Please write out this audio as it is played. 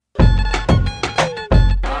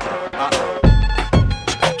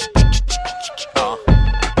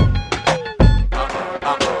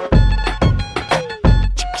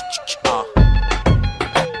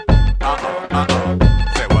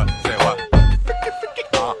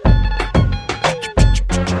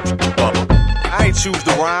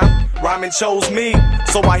Rhyming chose me,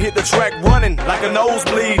 so I hit the track running like a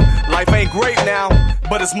nosebleed. Life ain't great now,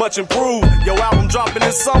 but it's much improved. Your album dropping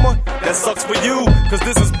this summer, that sucks for you, cause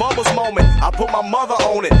this is Bubba's moment. I put my mother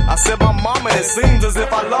on it, I said my mama, and it seems as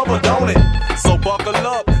if I love her, don't it? So buckle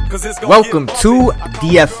up, cause it's gonna Welcome to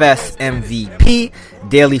DFS MVP,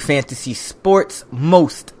 Daily Fantasy Sports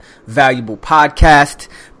Most Valuable Podcast,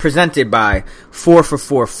 presented by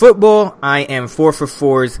 4for4 Football. I am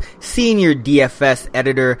 4for4's senior DFS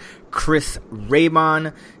editor, Chris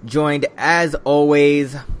Raybon, joined as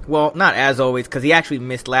always, well, not as always, because he actually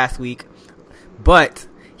missed last week, but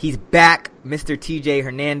he's back, Mr. TJ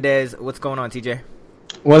Hernandez. What's going on, TJ?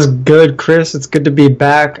 What's good, Chris? It's good to be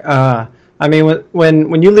back. I mean,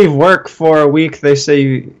 when you leave work for a week, they say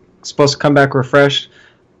you're supposed to come back refreshed.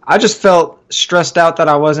 I just felt stressed out that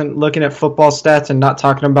I wasn't looking at football stats and not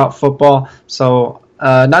talking about football, so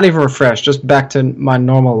not even refreshed, just back to my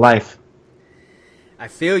normal life. I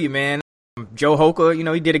feel you, man. Joe Hoka,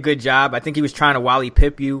 he did a good job. I think he was trying to Wally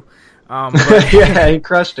Pip you. But yeah, he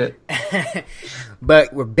crushed it.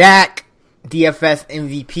 But we're back. DFS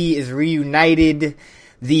MVP is reunited.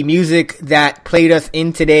 The music that played us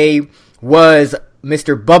in today was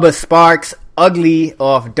Mr. Bubba Sparks, Ugly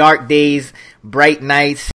off Dark Days, Bright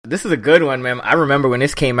Nights. This is a good one, man. I remember when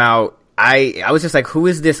this came out, I was just like, who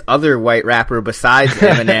is this other white rapper besides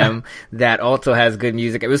Eminem that also has good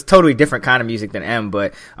music? It was totally different kind of music than M,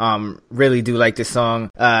 but really do like this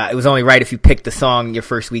song. It was only right if you picked the song your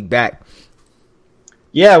first week back.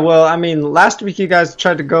 Yeah, well, I mean, last week you guys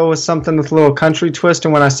tried to go with something with a little country twist,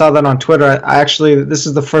 and when I saw that on Twitter, this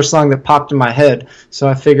is the first song that popped in my head, so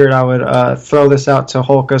I figured I would throw this out to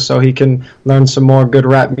Holka so he can learn some more good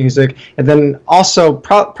rap music. And then also,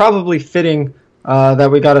 probably fitting that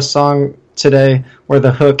we got a song today where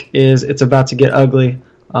the hook is "It's About to Get Ugly,"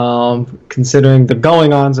 considering the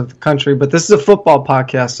going-ons of the country. But this is a football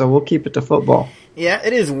podcast, so we'll keep it to football. Yeah,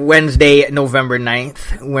 it is Wednesday, November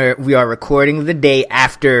 9th, where we are recording the day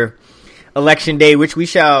after Election Day, which we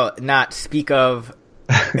shall not speak of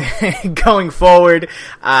going forward.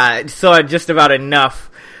 Saw just about enough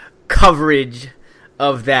coverage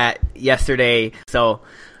of that yesterday, so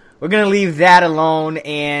we're going to leave that alone,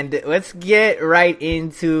 and let's get right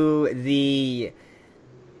into the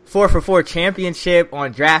 4for4 Championship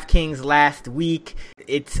on DraftKings last week.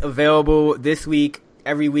 It's available this week.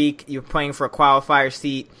 Every week you're playing for a qualifier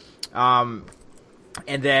seat, and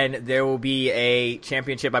then there will be a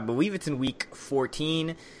championship. I believe it's in week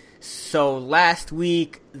 14. So last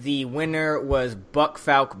week the winner was Buck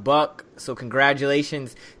Falk Buck, so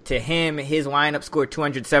congratulations to him. His lineup scored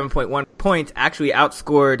 207.1 points, actually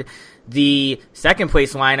outscored the second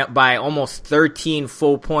place lineup by almost 13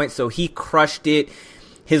 full points, so he crushed it.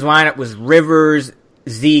 His lineup was Rivers,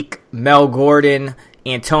 Zeke, Mel Gordon,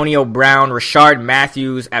 Antonio Brown, Rashard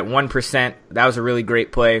Matthews at 1%. That was a really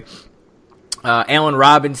great play. Allen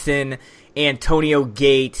Robinson, Antonio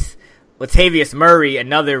Gates, Latavius Murray,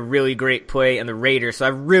 another really great play, and the Raiders. So I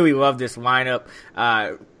really love this lineup.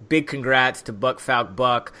 Big congrats to Buck Falk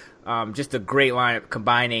Buck. Just a great lineup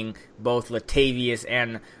combining both Latavius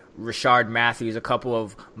and Rashard Matthews, a couple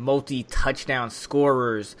of multi-touchdown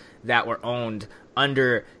scorers that were owned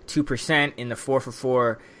under 2% in the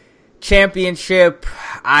 4for4 Championship.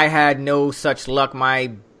 I had no such luck.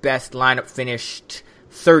 My best lineup finished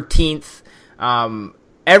 13th.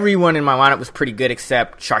 Everyone in my lineup was pretty good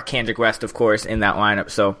except Sharkandrick West, of course, in that lineup.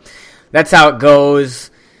 So that's how it goes.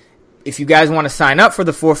 If you guys want to sign up for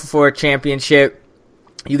the 4for4 Championship,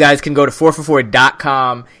 you guys can go to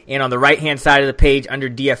 4for4.com, and on the right-hand side of the page under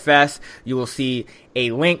DFS, you will see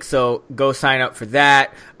a link, so go sign up for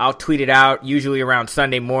that. I'll tweet it out, usually around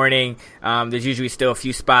Sunday morning. There's usually still a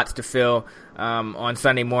few spots to fill on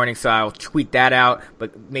Sunday morning, so I'll tweet that out,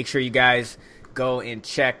 but make sure you guys go and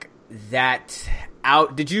check that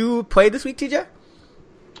out. Did you play this week, TJ?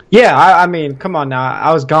 Yeah, I mean, come on now.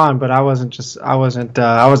 I was gone, but I wasn't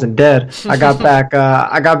dead. I got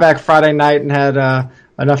back Friday night and had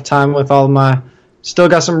enough time with all my. Still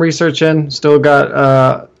got some research in. Still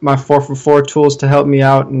got my 4for4 tools to help me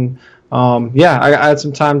out, and I had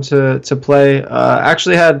some time to play.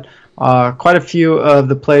 Actually had quite a few of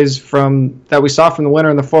the plays that we saw from the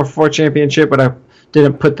winner in the 4for4 Championship, but I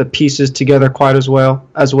didn't put the pieces together quite as well.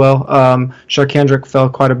 Sharkandrick fell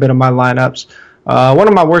quite a bit of my lineups. One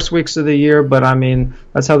of my worst weeks of the year, but I mean,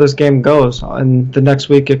 that's how this game goes. And the next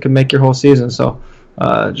week it can make your whole season. So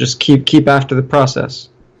just keep after the process.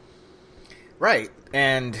 Right.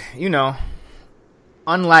 And,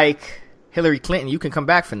 unlike Hillary Clinton, you can come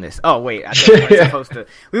back from this. Oh, wait. I thought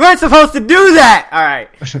we weren't supposed to do that. All right.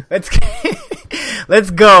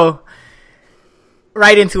 Let's go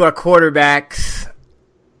right into our quarterbacks.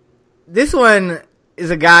 this one is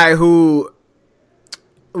a guy who,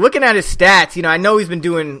 looking at his stats, I know he's been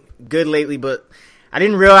doing good lately, but I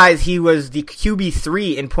didn't realize he was the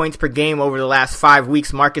QB3 in points per game over the last 5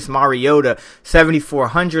 weeks. Marcus Mariota,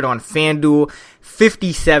 7,400 on FanDuel,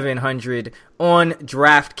 5,700 on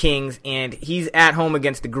DraftKings, and he's at home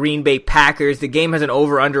against the Green Bay Packers. The game has an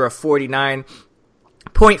over-under of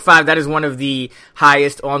 49.5. That is one of the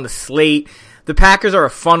highest on the slate. The Packers are a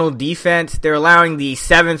funnel defense. They're allowing the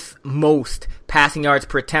 7th most passing yards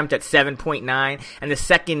per attempt at 7.9 and the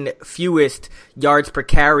 2nd fewest yards per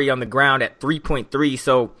carry on the ground at 3.3.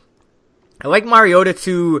 So I like Mariota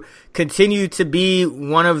to continue to be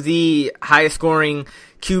one of the highest scoring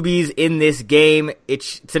QBs in this game.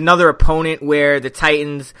 It's another opponent where the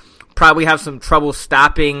Titans probably have some trouble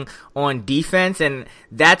stopping on defense, and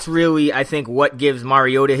that's really, I think, what gives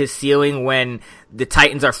Mariota his ceiling when the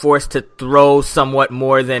Titans are forced to throw somewhat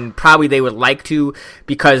more than probably they would like to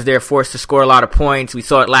because they're forced to score a lot of points. We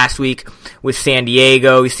saw it last week with San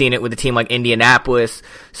Diego. We've seen it with a team like Indianapolis.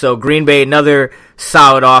 So Green Bay, another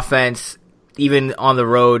solid offense, even on the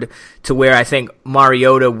road, to where I think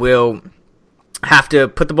Mariota will have to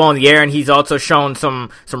put the ball in the air, and he's also shown some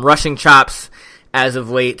rushing chops as of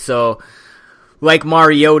late. So like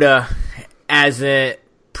Mariota as a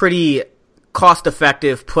pretty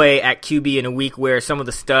cost-effective play at QB in a week where some of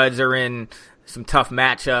the studs are in some tough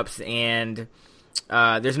matchups, and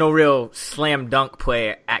there's no real slam dunk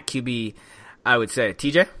play at QB, I would say.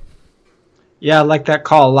 TJ? Yeah, I like that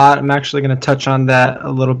call a lot. I'm actually going to touch on that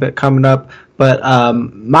a little bit coming up. But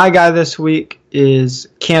my guy this week is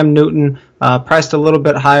Cam Newton, priced a little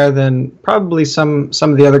bit higher than probably some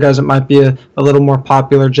of the other guys that might be a little more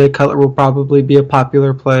popular. Jay Cutler will probably be a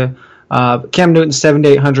popular play. Cam Newton,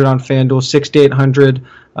 7,800 on FanDuel, 6,800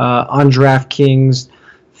 on DraftKings.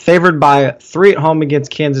 Favored by 3 at home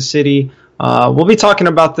against Kansas City. We'll be talking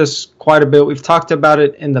about this quite a bit. We've talked about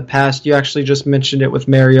it in the past. You actually just mentioned it with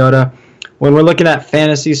Mariota. When we're looking at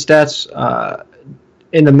fantasy stats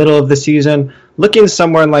in the middle of the season, looking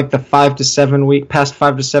somewhere in like the 5 to 7 week, past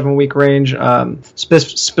 5 to 7 week range,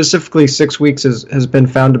 specifically 6 weeks has been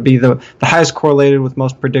found to be the highest correlated with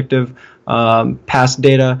most predictive past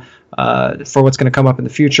data for what's going to come up in the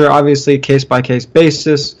future. Obviously, case by case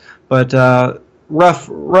basis, but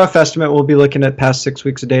rough estimate, we'll be looking at past 6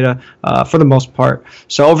 weeks of data for the most part.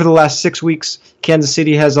 So over the last 6 weeks, Kansas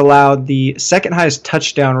City has allowed the 2nd highest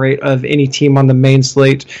touchdown rate of any team on the main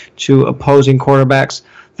slate to opposing quarterbacks,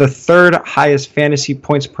 the 3rd highest fantasy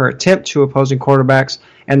points per attempt to opposing quarterbacks,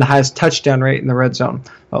 and the highest touchdown rate in the red zone.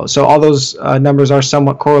 So all those numbers are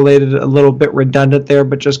somewhat correlated, a little bit redundant there,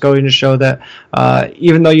 but just going to show that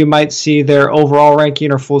even though you might see their overall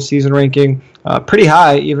ranking or full season ranking pretty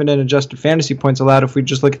high, even in adjusted fantasy points allowed, if we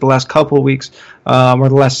just look at the last couple of weeks or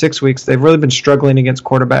the last 6 weeks, they've really been struggling against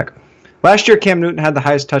quarterback. Last year, Cam Newton had the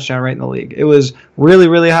highest touchdown rate in the league. It was really,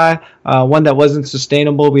 really high, one that wasn't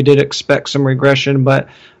sustainable. We did expect some regression, but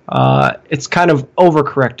it's kind of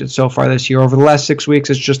overcorrected so far this year. Over the last 6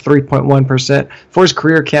 weeks, it's just 3.1%. For his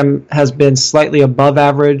career, Cam has been slightly above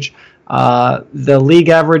average. The league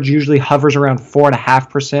average usually hovers around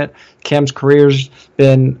 4.5%. Cam's career's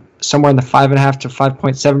been somewhere in the 5.5 to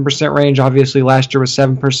 5.7% range. Obviously, last year was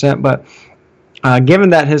 7%, but given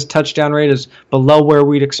that his touchdown rate is below where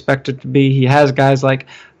we'd expect it to be, he has guys like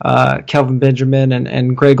Kelvin Benjamin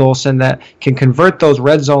and Greg Olsen that can convert those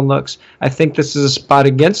red zone looks. I think this is a spot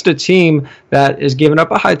against a team that is giving up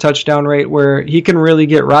a high touchdown rate where he can really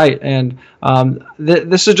get right. And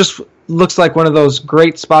this is just looks like one of those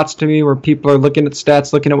great spots to me where people are looking at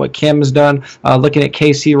stats, looking at what Cam has done, looking at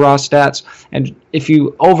KC raw stats. And if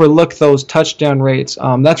you overlook those touchdown rates,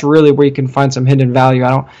 that's really where you can find some hidden value.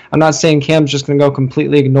 I'm not saying Cam's just going to go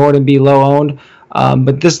completely ignored and be low owned,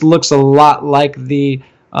 but this looks a lot like the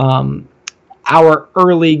our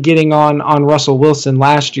early getting on Russell Wilson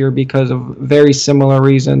last year because of very similar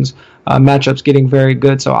reasons, matchups getting very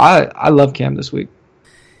good. So I love Cam this week.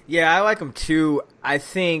 Yeah, I like him too. I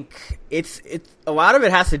think it's a lot of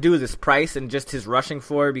it has to do with his price and just his rushing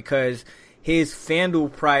floor, because his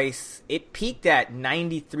FanDuel price, it peaked at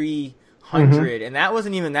 9,300, and that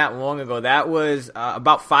wasn't even that long ago. That was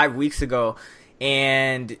about 5 weeks ago,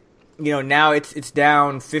 and now it's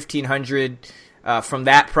down 1,500 from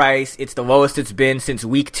that price. It's the lowest it's been since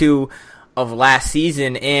week 2 of last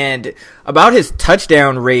season. And about his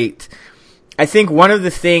touchdown rate, I think one of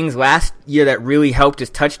the things last year that really helped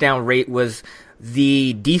his touchdown rate was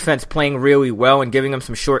the defense playing really well and giving him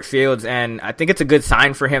some short fields. And I think it's a good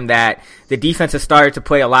sign for him that the defense has started to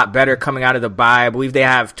play a lot better coming out of the bye. I believe they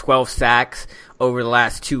have 12 sacks over the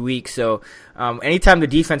last 2 weeks. So anytime the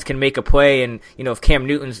defense can make a play, and if Cam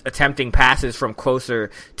Newton's attempting passes from closer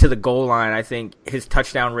to the goal line, I think his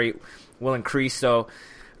touchdown rate will increase. So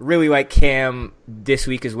really like Cam this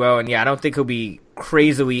week as well. And yeah, I don't think he'll be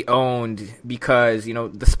crazily owned because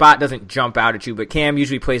the spot doesn't jump out at you, but Cam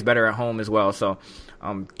usually plays better at home as well. So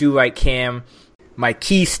do like Cam. My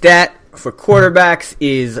key stat for quarterbacks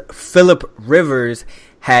is Phillip Rivers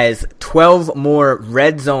has 12 more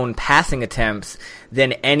red zone passing attempts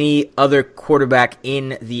than any other quarterback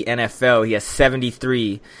in the NFL. He has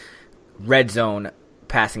 73 red zone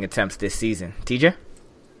passing attempts this season. TJ?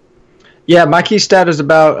 Yeah, my key stat is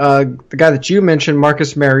about the guy that you mentioned,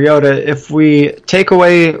 Marcus Mariota. If we take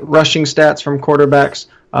away rushing stats from quarterbacks,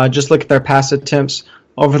 just look at their pass attempts.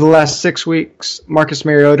 Over the last 6 weeks, Marcus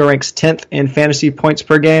Mariota ranks 10th in fantasy points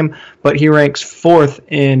per game, but he ranks 4th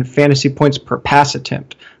in fantasy points per pass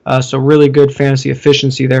attempt. So really good fantasy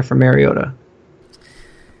efficiency there for Mariota.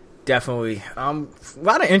 Definitely. A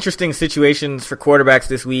lot of interesting situations for quarterbacks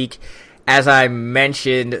this week, as I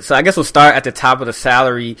mentioned. So I guess we'll start at the top of the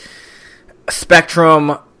salary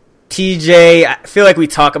spectrum. TJ, I feel like we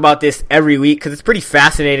talk about this every week because it's pretty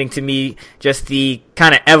fascinating to me, just the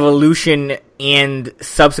kind of evolution and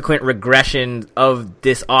subsequent regression of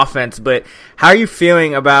this offense. But how are you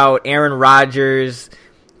feeling about Aaron Rodgers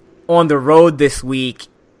on the road this week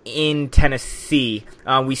in Tennessee?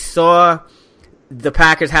 We saw the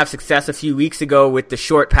Packers have success a few weeks ago with the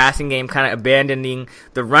short passing game, kind of abandoning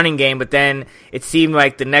the running game, but then it seemed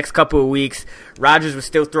like the next couple of weeks, Rodgers was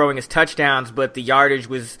still throwing his touchdowns, but the yardage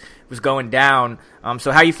was going down.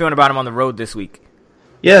 So how are you feeling about him on the road this week?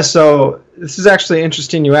 Yeah, so this is actually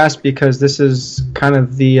interesting you asked, because this is kind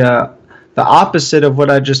of the opposite of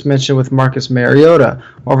what I just mentioned with Marcus Mariota.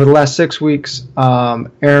 Over the last 6 weeks,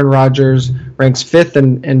 Aaron Rodgers ranks 5th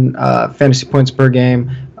in fantasy points per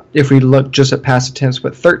game, if we look just at pass attempts,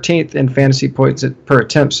 but 13th in fantasy points per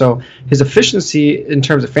attempt. So his efficiency in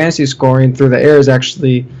terms of fantasy scoring through the air is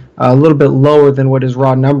actually a little bit lower than what his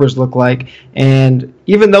raw numbers look like. And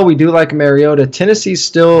even though we do like Mariota, Tennessee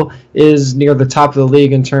still is near the top of the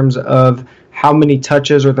league in terms of how many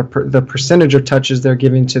touches or the percentage of touches they're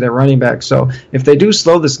giving to their running back. So if they do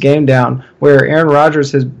slow this game down, where Aaron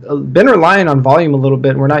Rodgers has been relying on volume a little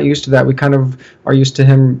bit, and we're not used to that. We kind of are used to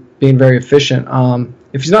him being very efficient.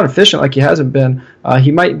 If he's not efficient like he hasn't been,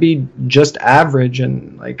 he might be just average,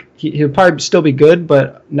 and like he'll probably still be good,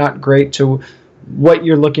 but not great to what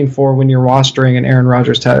you're looking for when you're rostering an Aaron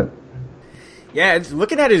Rodgers type. Yeah,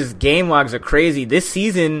 looking at his game logs are crazy. This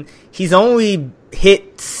season, he's only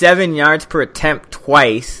hit 7 yards per attempt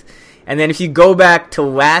twice. And then if you go back to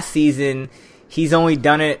last season, he's only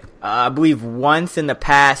done it, I believe, twice in the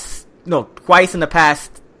past,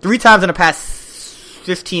 3 times in the past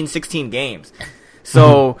 15, 16 games.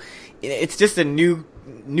 So it's just a new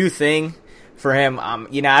thing for him. I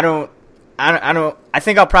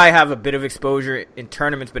think I'll probably have a bit of exposure in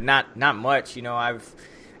tournaments, but not much.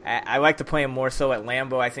 I like to play him more so at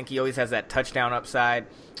Lambeau. I think he always has that touchdown upside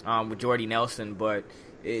with Jordy Nelson, but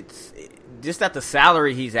it's just at the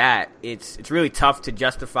salary he's at. It's really tough to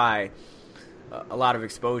justify a lot of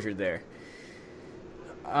exposure there.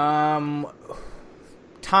 Tom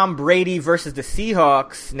Brady versus the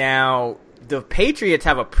Seahawks. Now, the Patriots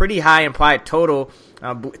have a pretty high implied total.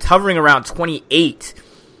 It's hovering around 28.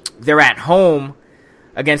 They're at home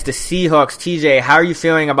against the Seahawks. TJ, how are you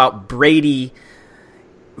feeling about Brady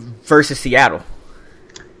versus Seattle?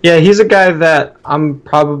 Yeah, he's a guy that I'm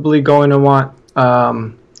probably going to want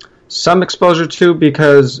some exposure to,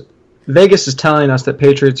 because Vegas is telling us that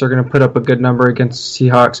Patriots are going to put up a good number against the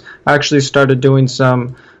Seahawks. I actually started doing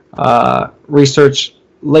some research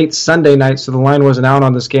late Sunday night, so the line wasn't out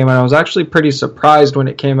on this game, and I was actually pretty surprised when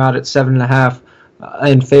it came out at 7.5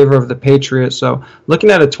 in favor of the Patriots. So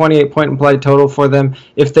looking at a 28-point implied total for them,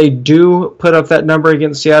 if they do put up that number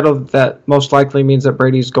against Seattle, that most likely means that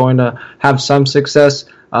Brady's going to have some success.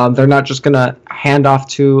 They're not just going to hand off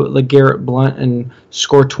to LeGarrette Blount and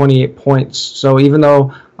score 28 points. So even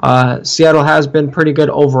though Seattle has been pretty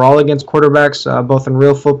good overall against quarterbacks, both in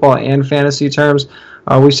real football and fantasy terms,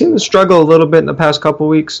 we've seen them struggle a little bit in the past couple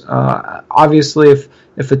weeks. Obviously,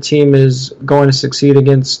 if a team is going to succeed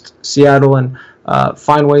against Seattle and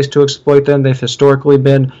find ways to exploit them, they've historically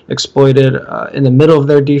been exploited in the middle of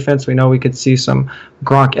their defense. We know we could see some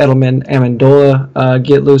Gronk, Edelman, Amendola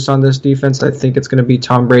get loose on this defense. I think it's going to be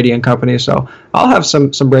Tom Brady and company. So I'll have some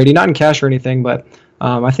Brady, not in cash or anything, but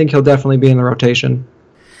I think he'll definitely be in the rotation.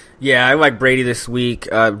 Yeah, I like Brady this week.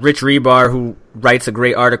 Rich Rebar, who writes a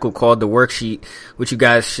great article called The Worksheet, which you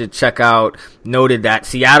guys should check out, noted that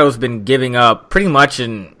Seattle's been giving up pretty much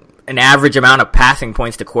an an average amount of passing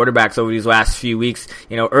points to quarterbacks over these last few weeks.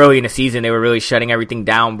 Early in the season, they were really shutting everything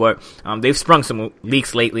down, but they've sprung some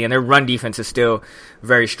leaks lately, and their run defense is still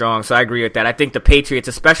very strong. So I agree with that. I think the Patriots,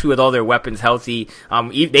 especially with all their weapons healthy,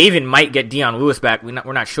 they even might get Deion Lewis back.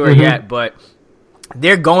 We're not sure yet, but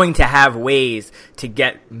they're going to have ways to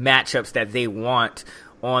get matchups that they want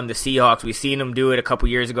on the Seahawks. We've seen them do it a couple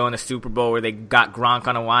years ago in the Super Bowl where they got Gronk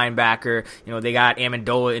on a linebacker. They got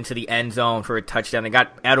Amendola into the end zone for a touchdown. They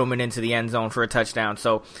got Edelman into the end zone for a touchdown.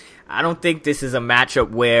 So I don't think this is a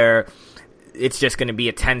matchup where it's just going to be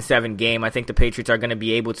a 10-7 game. I think the Patriots are going to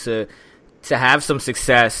be able to have some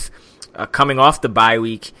success coming off the bye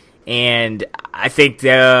week. And I think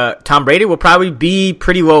Tom Brady will probably be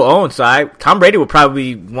pretty low owned. So Tom Brady will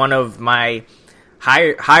probably be one of my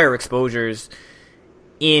higher exposures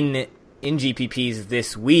in GPPs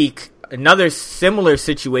this week. Another similar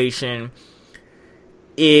situation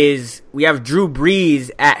is we have Drew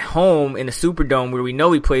Brees at home in the Superdome, where we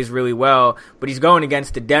know he plays really well, but he's going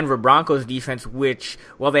against the Denver Broncos defense, which,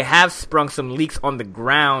 while they have sprung some leaks on the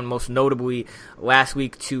ground, most notably last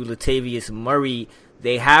week to Latavius Murray,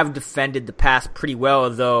 they have defended the pass pretty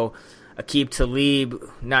well, though Aqib Talib,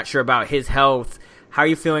 not sure about his health. How are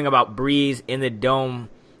you feeling about Brees in the Dome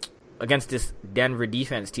against this Denver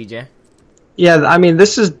defense, TJ? Yeah, I mean,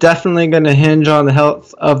 this is definitely going to hinge on the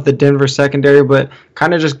health of the Denver secondary, but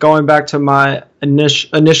kind of just going back to my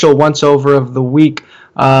initial once-over of the week,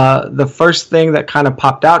 the first thing that kind of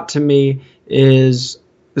popped out to me is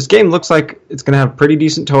this game looks like it's going to have a pretty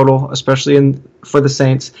decent total, especially for the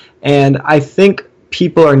Saints, and I think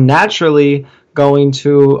people are naturally going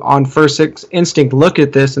to, on first instinct, look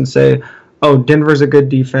at this and say, oh, Denver's a good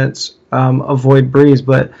defense, avoid Brees,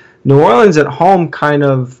 but New Orleans at home kind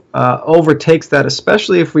of overtakes that,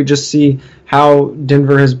 especially if we just see how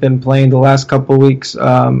Denver has been playing the last couple of weeks.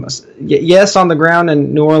 Yes, on the ground,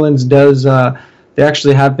 and New Orleans does. They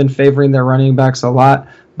actually have been favoring their running backs a lot,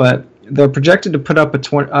 but they're projected to put up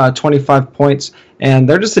 25 points, and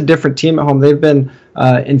they're just a different team at home. They've been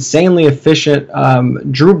insanely efficient.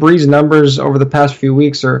 Drew Brees' numbers over the past few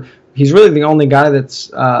weeks he's really the only guy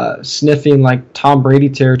that's sniffing like Tom Brady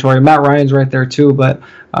territory. Matt Ryan's right there too, but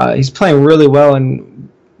he's playing really well, and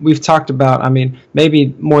we've talked about, I mean,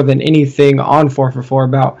 maybe more than anything on 4 for 4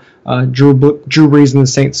 about Drew Brees and the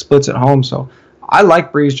Saints splits at home. So I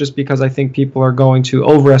like Brees just because I think people are going to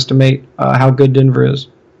overestimate how good Denver is.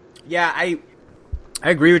 Yeah, I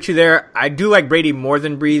agree with you there. I do like Brady more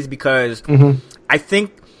than Brees because I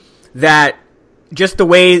think that just the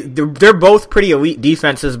way they're both pretty elite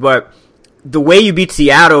defenses, but the way you beat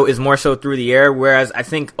Seattle is more so through the air, whereas I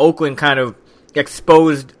think Oakland kind of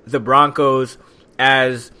exposed the Broncos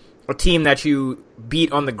as a team that you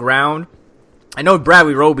beat on the ground. I know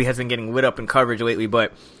Bradley Roby has been getting lit up in coverage lately,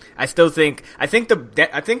 but I still think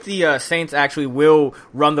the Saints actually will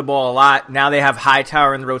run the ball a lot. Now they have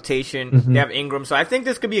Hightower in the rotation. They have Ingram, so I think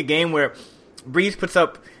this could be a game where Brees puts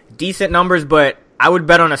up decent numbers, but I would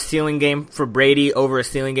bet on a ceiling game for Brady over a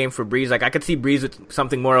ceiling game for Brees. Like, I could see Brees with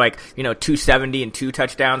something more like, 270 and 2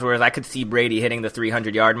 touchdowns, whereas I could see Brady hitting the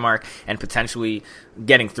 300-yard mark and potentially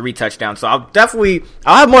getting 3 touchdowns. So I'll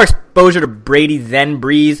have more exposure to Brady than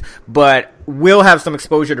Brees, but will have some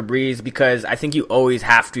exposure to Brees because I think you always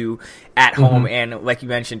have to at home. And like you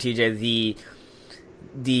mentioned, TJ,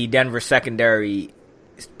 the Denver secondary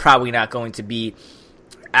is probably not going to be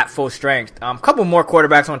at full strength. A couple more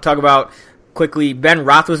quarterbacks I want to talk about quickly. Ben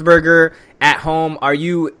Roethlisberger at home. Are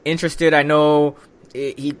you interested? I know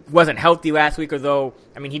he wasn't healthy last week, although,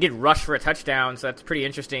 I mean, he did rush for a touchdown, so that's pretty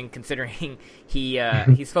interesting considering he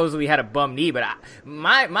supposedly had a bum knee. But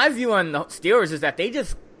my view on the Steelers is that they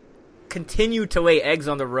just continue to lay eggs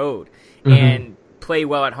on the road and play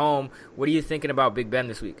well at home. What are you thinking about Big Ben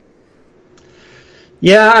this week?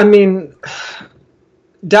 Yeah, I mean,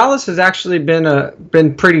 Dallas has actually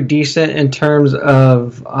been pretty decent in terms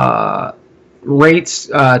of rates,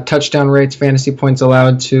 touchdown rates, fantasy points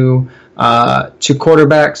allowed to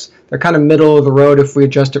quarterbacks. They're kind of middle of the road if we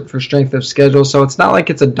adjust it for strength of schedule, so it's not like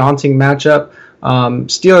it's a daunting matchup.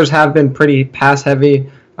 Steelers have been pretty pass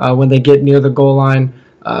heavy when they get near the goal line.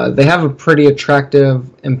 They have a pretty attractive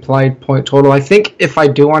implied point total. I think if I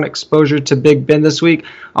do want exposure to Big Ben this week,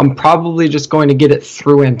 I'm probably just going to get it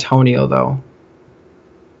through Antonio, though.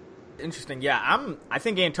 Interesting. Yeah, I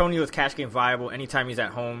think Antonio is cash game viable anytime he's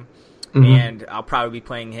at home, and I'll probably be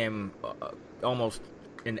playing him almost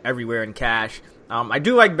everywhere in cash. I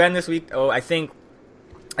do like Ben this week. I think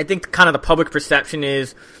kind of the public perception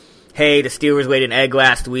is, hey, the Steelers laid an egg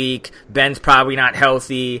last week. Ben's probably not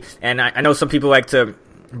healthy, and I know some people like to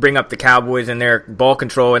bring up the Cowboys and their ball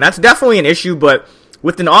control, and that's definitely an issue, but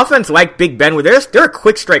with an offense like Big Ben, where they're a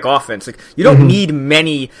quick strike offense. Like, you don't need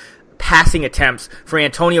many passing attempts for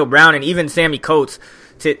Antonio Brown and even Sammy Coates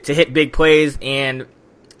to hit big plays. And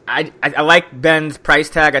I like Ben's price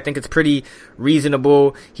tag. I think it's pretty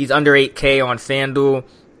reasonable. He's under $8K on FanDuel,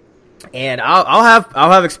 and I'll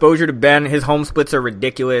have exposure to Ben. His home splits are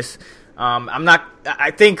ridiculous.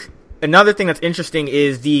 I think another thing that's interesting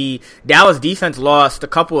is the Dallas defense lost a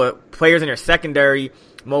couple of players in their secondary,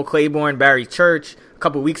 Mo Claiborne, Barry Church, a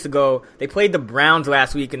couple of weeks ago. They played the Browns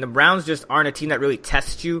last week, and the Browns just aren't a team that really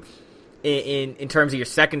tests you in terms of your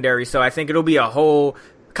secondary. So I think it'll be a whole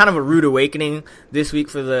kind of a rude awakening this week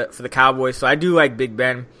for the Cowboys. So I do like Big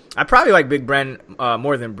Ben. I probably like Big Ben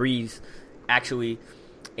more than Breeze, actually.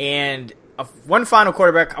 And one final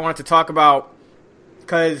quarterback I wanted to talk about,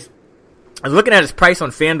 because I was looking at his price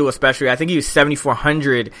on FanDuel especially. I think he was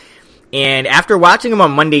 $7,400. And after watching him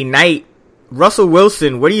on Monday night, Russell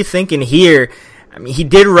Wilson, what are you thinking here? I mean, he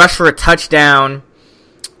did rush for a touchdown,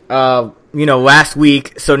 last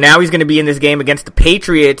week. So now he's going to be in this game against the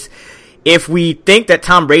Patriots. If we think that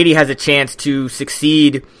Tom Brady has a chance to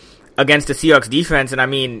succeed against the Seahawks defense, and I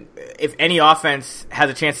mean, if any offense has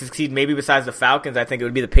a chance to succeed, maybe besides the Falcons, I think it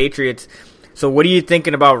would be the Patriots. So what are you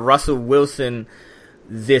thinking about Russell Wilson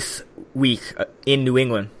this week in New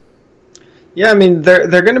England? Yeah, I mean, they're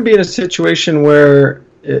going to be in a situation where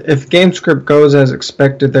if game script goes as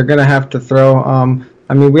expected, they're going to have to throw.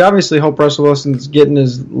 I mean, we obviously hope Russell Wilson's getting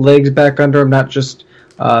his legs back under him, not just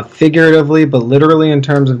figuratively, but literally in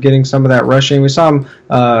terms of getting some of that rushing. We saw him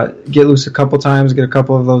get loose a couple times, get a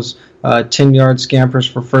couple of those 10-yard scampers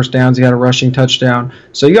for first downs. He had a rushing touchdown.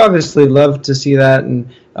 So you obviously love to see that.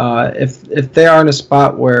 And if they are in a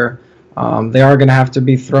spot where they are going to have to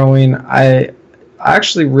be throwing, I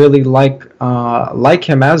actually really like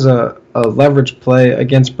him as a leverage play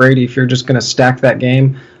against Brady. If you're just going to stack that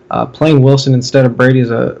game, playing Wilson instead of Brady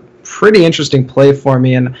is a pretty interesting play for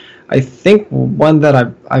me, and I think one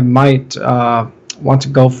that I might want to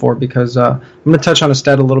go for, because I'm going to touch on a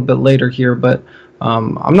stat a little bit later here, but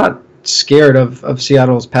I'm not scared of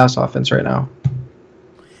Seattle's pass offense right now.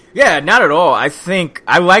 Yeah, not at all. I think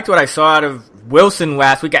I liked what I saw out of Wilson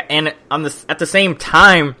last week, and at the same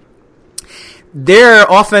time, their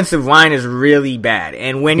offensive line is really bad.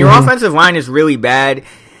 And when your offensive line is really bad,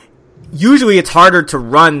 usually it's harder to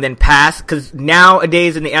run than pass, because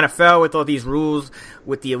nowadays in the NFL, with all these rules,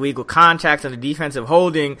 with the illegal contacts and the defensive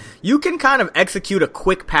holding, you can kind of execute a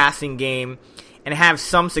quick passing game and have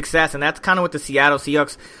some success. And that's kind of what the Seattle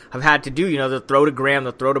Seahawks have had to do. They'll throw to Graham,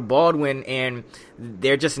 they'll throw to Baldwin, and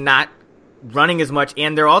they're just not running as much.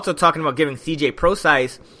 And they're also talking about giving CJ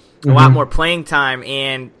Prosise a lot more playing time.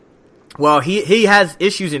 And, well, he has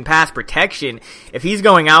issues in pass protection. If he's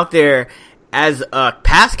going out there as a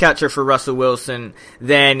pass catcher for Russell Wilson,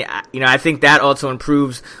 then I think that also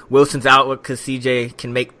improves Wilson's outlook, because CJ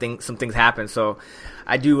can make some things happen. So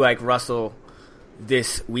I do like Russell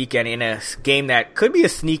this weekend in a game that could be a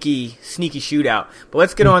sneaky shootout. But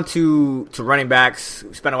let's get on to running backs.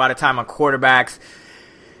 We spent a lot of time on quarterbacks.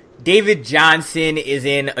 David Johnson is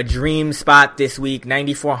in a dream spot this week,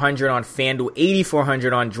 9,400 on FanDuel,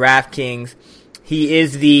 8,400 on DraftKings. He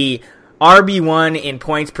is the RB1 in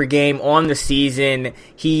points per game on the season.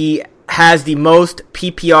 He has the most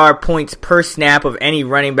PPR points per snap of any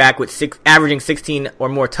running back, with averaging 16 or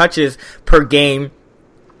more touches per game.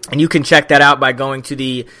 And you can check that out by going to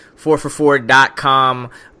the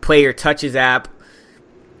 4for4.com player touches app.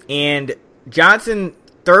 And Johnson,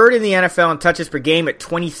 third in the NFL in touches per game at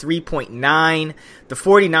 23.9. The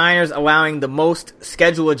 49ers allowing the most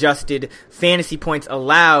schedule-adjusted fantasy points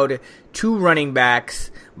allowed to running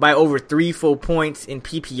backs by over 3 full points in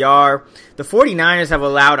PPR. The 49ers have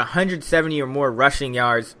allowed 170 or more rushing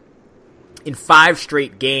yards in 5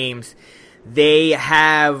 straight games. They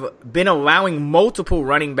have been allowing multiple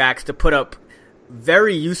running backs to put up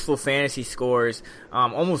very useful fantasy scores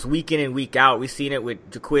almost week in and week out. We've seen it with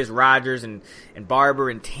Jacquizz Rodgers and Barber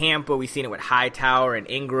in Tampa. We've seen it with Hightower and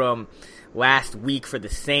Ingram last week for the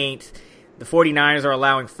Saints. The 49ers are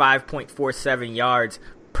allowing 5.47 yards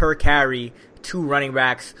per carry to running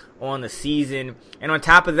backs on the season. And on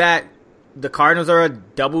top of that, the Cardinals are a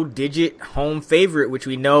double-digit home favorite, which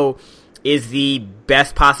we know is the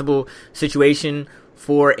best possible situation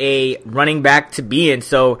for a running back to be in.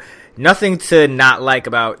 So nothing to not like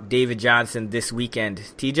about David Johnson this weekend.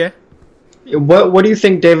 TJ? What do you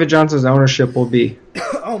think David Johnson's ownership will be?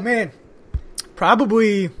 Oh, man.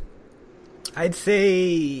 Probably, I'd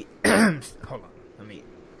say... hold on. Let me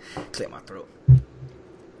clear my throat.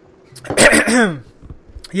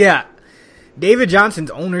 Yeah. David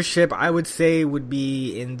Johnson's ownership, I would say, would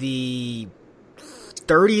be in the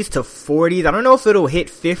 30s to 40s. I don't know if it'll hit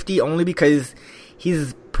 50 only because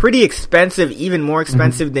he's pretty expensive, even more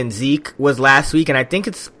expensive than Zeke was last week. And I think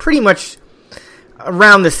it's pretty much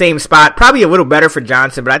around the same spot. Probably a little better for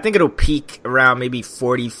Johnson, but I think it'll peak around maybe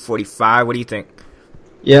 40, 45. What do you think?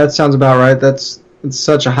 Yeah, that sounds about right. It's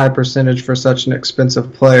such a high percentage for such an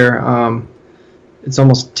expensive player. It's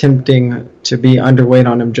almost tempting to be underweight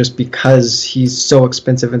on him just because he's so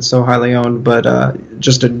expensive and so highly owned, but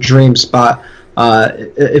just a dream spot.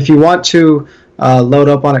 If you want to load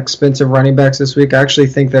up on expensive running backs this week, I actually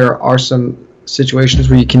think there are some situations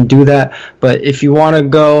where you can do that. But if you want to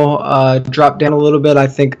go drop down a little bit, I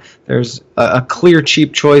think there's a clear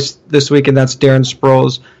cheap choice this week, and that's Darren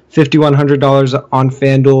Sproles. $5,100 on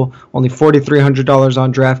FanDuel, only $4,300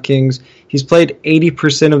 on DraftKings. He's played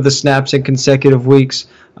 80% of the snaps in consecutive weeks.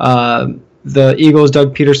 The Eagles'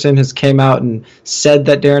 Doug Peterson has came out and said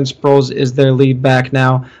that Darren Sproles is their lead back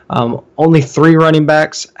now. Only 3 running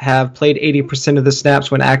backs have played 80% of the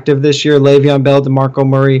snaps when active this year: Le'Veon Bell, DeMarco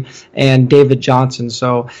Murray, and David Johnson.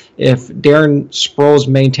 So if Darren Sproles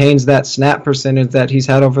maintains that snap percentage that he's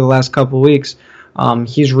had over the last couple of weeks,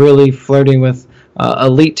 he's really flirting with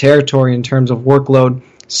elite territory in terms of workload.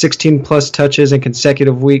 16-plus touches in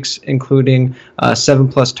consecutive weeks, including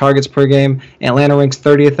 7-plus targets per game. Atlanta ranks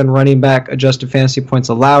 30th in running back adjusted fantasy points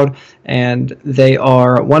allowed, and they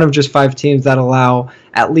are one of just 5 teams that allow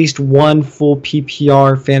at least 1 full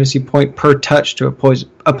PPR fantasy point per touch to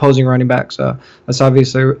opposing running backs. So that's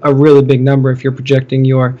obviously a really big number if you're projecting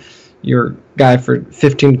your guy for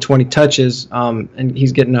 15 to 20 touches, and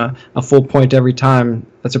he's getting a full point every time.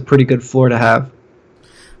 That's a pretty good floor to have.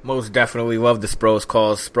 Most definitely love the Sproles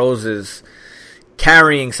calls. Sproles is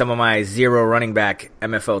carrying some of my 0 running back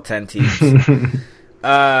MFL 10 teams.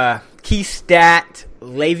 Key stat,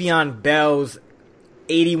 Le'Veon Bell's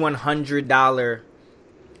 $8,100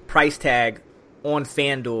 price tag on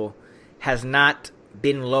FanDuel has not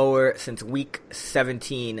been lower since week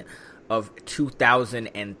 17 of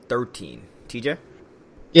 2013. TJ?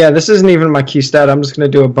 Yeah, this isn't even my key stat. I'm just going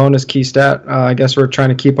to do a bonus key stat. I guess we're trying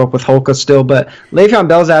to keep up with Holka still, but Le'Veon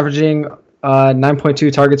Bell's averaging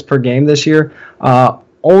 9.2 targets per game this year.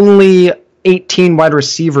 Only 18 wide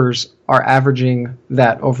receivers are averaging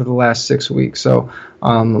that over the last 6 weeks. So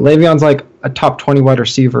Le'Veon's like a top 20 wide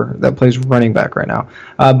receiver that plays running back right now.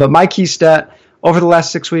 But my key stat, over the last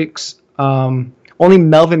 6 weeks, only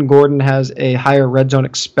Melvin Gordon has a higher red zone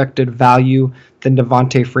expected value than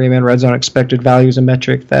Devontae Freeman. Red zone expected value is a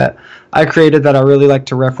metric that I created that I really like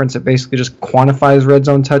to reference. It basically just quantifies red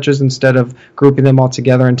zone touches instead of grouping them all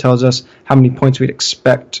together, and tells us how many points we'd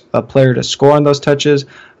expect a player to score on those touches.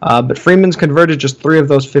 But Freeman's converted just 3 of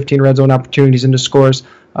those 15 red zone opportunities into scores.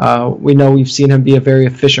 We know we've seen him be a very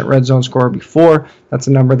efficient red zone scorer before. That's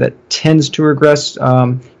a number that tends to regress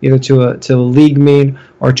either to a league mean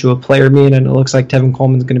or to a player mean, and it looks like Tevin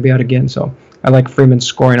Coleman's going to be out again. So I like Freeman's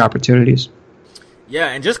scoring opportunities. Yeah,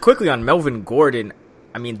 and just quickly on Melvin Gordon,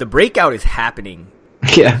 I mean, the breakout is happening.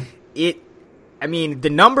 Yeah. The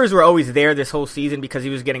numbers were always there this whole season because he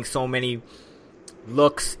was getting so many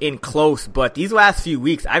looks in close, but these last few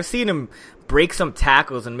weeks, I've seen him break some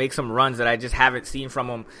tackles and make some runs that I just haven't seen from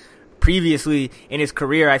him previously in his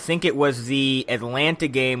career. I think it was the Atlanta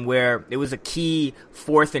game where it was a key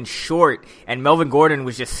 4th and short, and Melvin Gordon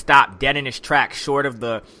was just stopped dead in his tracks short of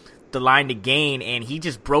the line to gain, and he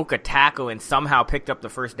just broke a tackle and somehow picked up the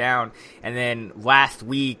first down. And then last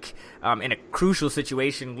week, in a crucial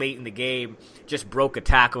situation late in the game, just broke a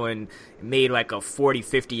tackle and made like a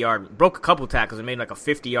 40-50 yard, broke a couple tackles and made like a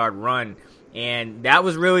 50-yard run. And that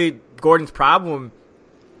was really Gordon's problem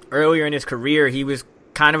earlier in his career. He was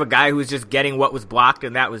kind of a guy who was just getting what was blocked,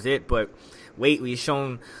 and that was it. But lately he's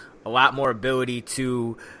shown a lot more ability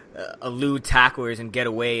to elude tacklers and get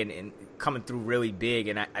away and coming through really big,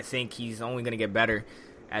 and I think he's only going to get better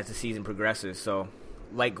as the season progresses. So,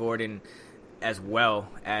 like Gordon as well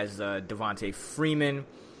as Devontae Freeman.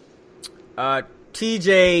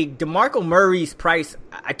 TJ, DeMarco Murray's price,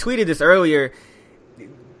 I tweeted this earlier.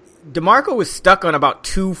 DeMarco was stuck on about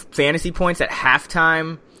 2 fantasy points at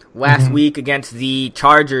halftime last week against the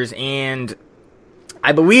Chargers, and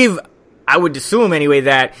I believe, I would assume anyway,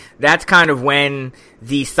 that that's kind of when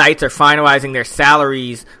the sites are finalizing their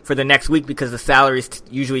salaries for the next week, because the salaries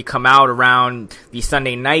usually come out around the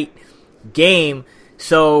Sunday night game.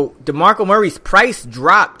 So DeMarco Murray's price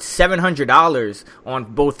dropped $700 on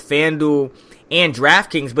both FanDuel and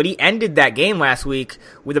DraftKings, but he ended that game last week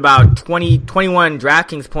with about 21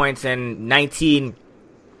 DraftKings points and 18,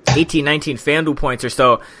 19 FanDuel points or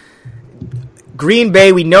so. Green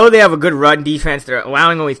Bay, we know they have a good run defense. They're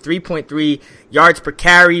allowing only 3.3 yards per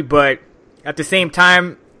carry, but at the same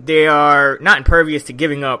time, they are not impervious to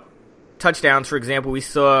giving up touchdowns. For example, we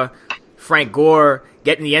saw Frank Gore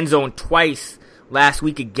get in the end zone twice last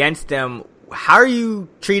week against them. How are you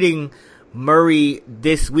treating Murray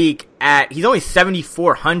this week? He's only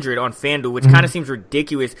 7,400 on FanDuel, which kind of seems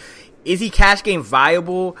ridiculous. Is he cash game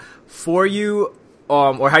viable for you,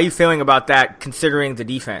 or how are you feeling about that considering the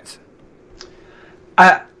defense?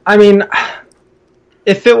 I mean,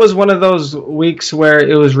 if it was one of those weeks where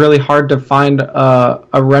it was really hard to find a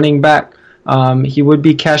running back, he would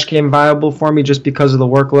be cash game viable for me just because of the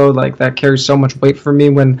workload. Like, that carries so much weight for me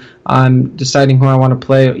when I'm deciding who I want to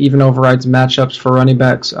play, even overrides matchups for running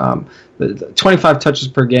backs. 25 touches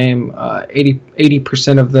per game,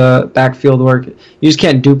 80% of the backfield work. You just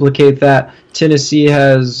can't duplicate that. Tennessee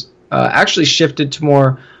has actually shifted to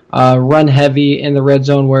more run heavy in the red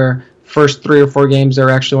zone, where first 3 or 4 games they're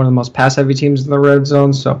actually one of the most pass heavy teams in the red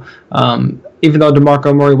zone. So even though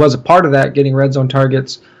DeMarco Murray was a part of that, getting red zone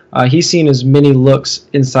targets, he's seen as many looks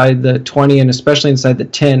inside the 20 and especially inside the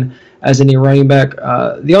 10 as any running back.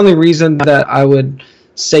 The only reason that I would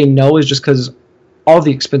say no is just because all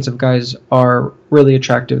the expensive guys are really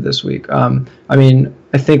attractive this week. I mean,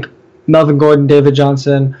 I think Melvin Gordon, David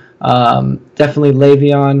Johnson, definitely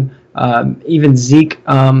Le'Veon, even Zeke,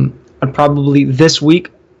 I'd probably this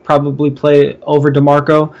week play over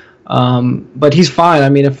DeMarco. But he's fine. I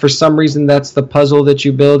mean, if for some reason that's the puzzle that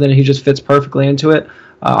you build and he just fits perfectly into it,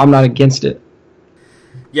 I'm not against it.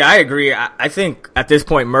 Yeah, I agree. I think at this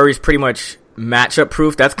point Murray's pretty much matchup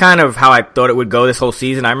proof. That's kind of how I thought it would go this whole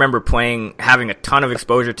season. I remember having a ton of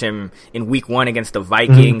exposure to him in week 1 against the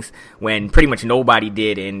Vikings when pretty much nobody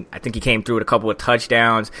did, and I think he came through with a couple of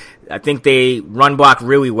touchdowns. I think they run block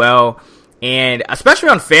really well, and especially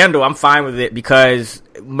on FanDuel, I'm fine with it because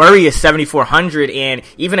Murray is 7,400, and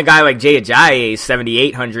even a guy like Jay Ajayi is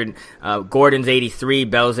 7,800. Gordon's 83,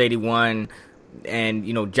 Bell's 81,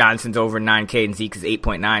 and Johnson's over 9K and Zeke is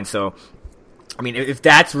 8.9. So I mean, if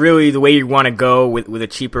that's really the way you want to go with a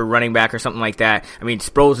cheaper running back or something like that, I mean,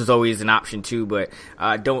 Sproles is always an option too, but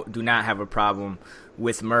do not have a problem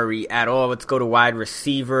with Murray at all. Let's go to wide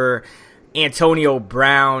receiver. Antonio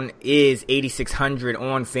Brown is 8,600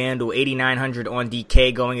 on FanDuel, 8,900 on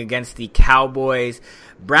DK going against the Cowboys.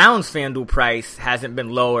 Brown's FanDuel price hasn't been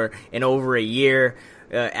lower in over a year.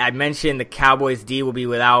 I mentioned the Cowboys D will be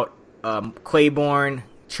without Claiborne,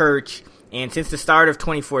 Church, and since the start of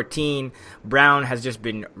 2014, Brown has just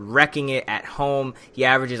been wrecking it at home. He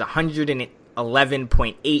averages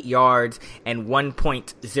 111.8 yards and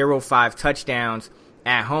 1.05 touchdowns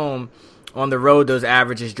at home. On the road, those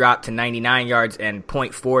averages drop to 99 yards and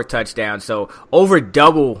 0.4 touchdowns. So over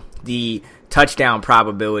double the touchdown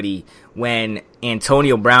probability when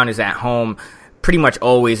Antonio Brown is at home. Pretty much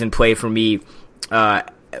always in play for me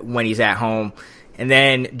when he's at home. And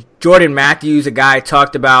then Jordan Matthews, a guy I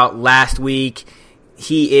talked about last week,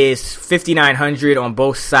 he is 5,900 on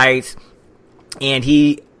both sites, and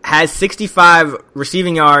he has 65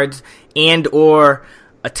 receiving yards and or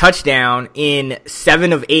a touchdown in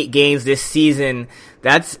 7 of 8 games this season.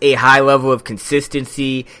 That's a high level of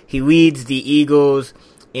consistency. He leads the Eagles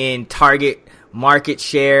in target market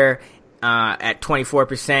share at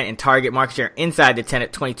 24% and target market share inside the 10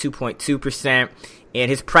 at 22.2%. And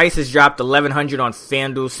his price has dropped $1,100 on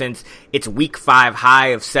FanDuel since its Week 5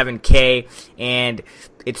 high of $7K, and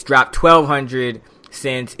it's dropped $1,200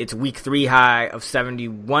 since its Week 3 high of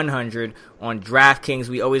 $7,100 on DraftKings.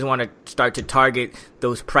 We always want to start to target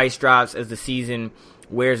those price drops as the season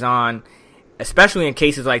wears on, especially in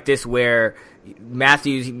cases like this where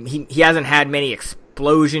Matthews, he hasn't had many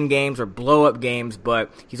explosion games or blow-up games, but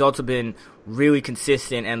he's also been really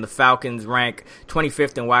consistent, and the Falcons rank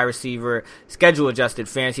 25th in wide receiver, schedule-adjusted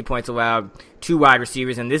fantasy points allowed to wide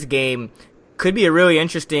receivers, and this game could be a really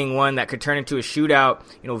interesting one that could turn into a shootout.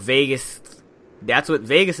 Vegas, that's what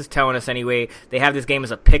Vegas is telling us anyway. They have this game as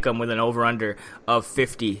a pick'em with an over-under of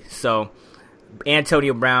 50. So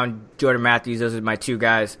Antonio Brown, Jordan Matthews, those are my two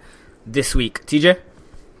guys this week. TJ?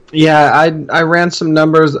 Yeah, I ran some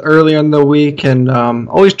numbers earlier in the week and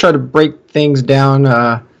always try to break things down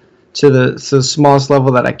to the smallest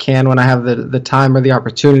level that I can when I have the time or the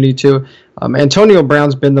opportunity to. Antonio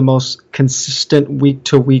Brown's been the most consistent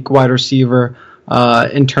week-to-week wide receiver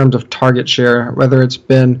in terms of target share, whether it's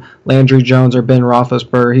been Landry Jones or Ben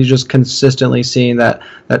Roethlisberger. He's just consistently seeing that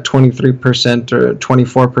 23% or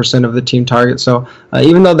 24% of the team target. So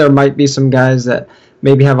even though there might be some guys that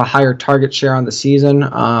maybe have a higher target share on the season,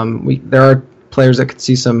 there are players that could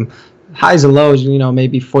see some highs and lows,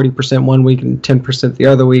 maybe 40% one week and 10% the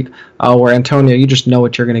other week, where Antonio, you just know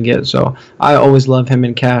what you're going to get. So I always love him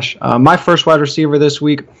in cash. My first wide receiver this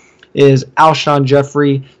week is Alshon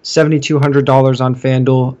Jeffrey, $7,200 on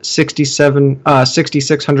FanDuel,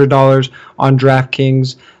 $6,600 on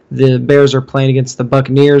DraftKings. The Bears are playing against the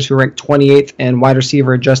Buccaneers, who rank 28th in wide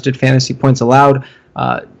receiver adjusted fantasy points allowed.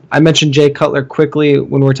 I mentioned Jay Cutler quickly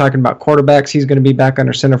when we were talking about quarterbacks. He's going to be back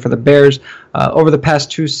under center for the Bears. Over the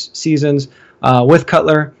past 2 seasons with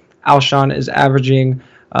Cutler, Alshon is averaging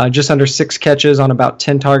just under 6 catches on about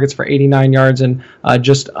 10 targets for 89 yards and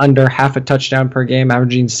just under half a touchdown per game,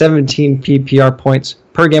 averaging 17 PPR points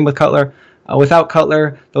per game with Cutler. Without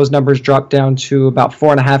Cutler, those numbers drop down to about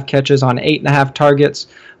 4.5 catches on 8.5 targets,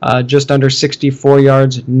 just under 64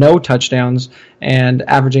 yards, no touchdowns, and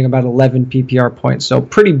averaging about 11 PPR points. So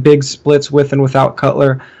pretty big splits with and without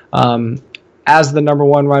Cutler. As the number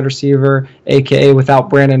 1 wide receiver, a.k.a. without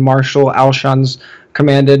Brandon Marshall, Alshon's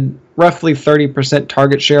commanded roughly 30%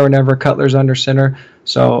 target share whenever Cutler's under center.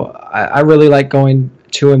 So I really like going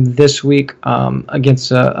to him this week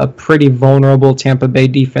against a pretty vulnerable Tampa Bay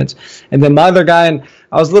defense. And then my other guy, and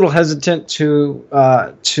I was a little hesitant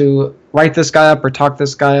to write this guy up or talk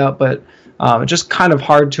this guy up, but just kind of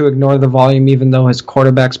hard to ignore the volume even though his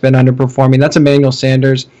quarterback's been underperforming. That's Emmanuel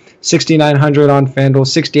Sanders, 6,900 on FanDuel,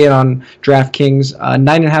 68 on DraftKings,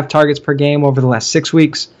 9.5 targets per game over the last 6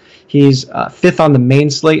 weeks. He's 5th on the main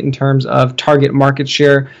slate in terms of target market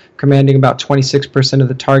share, commanding about 26% of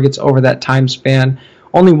the targets over that time span.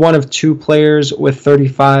 Only one of 2 players with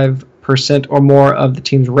 35% or more of the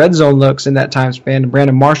team's red zone looks in that time span.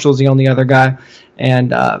 Brandon Marshall's the only other guy.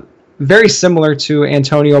 And very similar to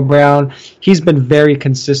Antonio Brown, he's been very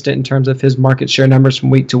consistent in terms of his market share numbers from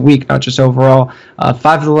week to week, not just overall. 5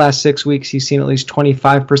 of the last 6 weeks, he's seen at least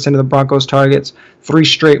 25% of the Broncos' targets. 3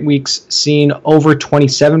 straight weeks, seen over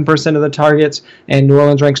 27% of the targets, and New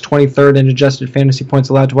Orleans ranks 23rd in adjusted fantasy points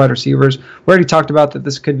allowed to wide receivers. We already talked about that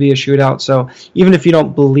this could be a shootout, so even if you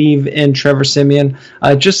don't believe in Trevor Siemian,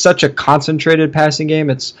 just such a concentrated passing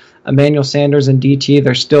game. It's Emmanuel Sanders and DT.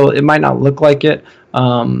 They're still, it might not look like it,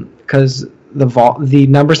 because the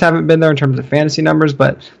numbers haven't been there in terms of fantasy numbers,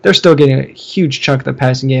 but they're still getting a huge chunk of the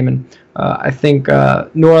passing game. And I think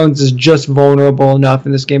New Orleans is just vulnerable enough,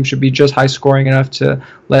 and this game should be just high scoring enough to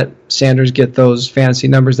let Sanders get those fantasy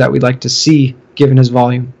numbers that we'd like to see given his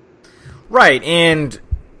volume. Right, and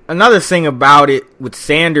another thing about it with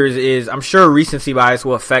Sanders is I'm sure recency bias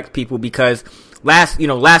will affect people because last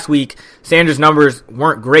week Sanders' numbers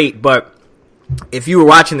weren't great, but if you were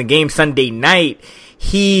watching the game Sunday night,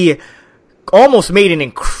 he almost made an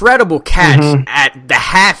incredible catch at the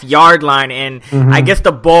half-yard line, and I guess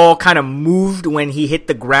the ball kind of moved when he hit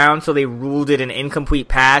the ground, so they ruled it an incomplete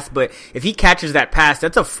pass. But if he catches that pass,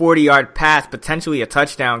 that's a 40-yard pass, potentially a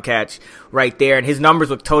touchdown catch right there, and his numbers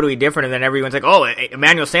look totally different, and then everyone's like, oh,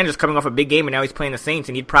 Emmanuel Sanders coming off a big game, and now he's playing the Saints,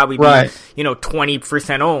 and he'd probably be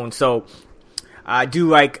 20% owned. So I do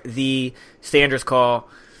like the Sanders call.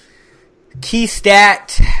 Key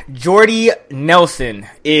stat, Jordy Nelson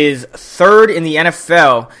is 3rd in the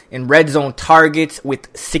NFL in red zone targets with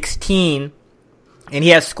 16, and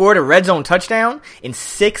he has scored a red zone touchdown in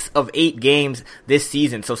 6 of 8 games this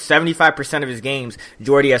season. So 75% of his games,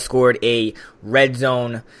 Jordy has scored a red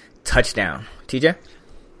zone touchdown. TJ?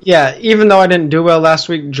 Yeah, even though I didn't do well last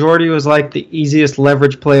week, Jordy was like the easiest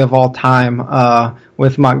leverage play of all time,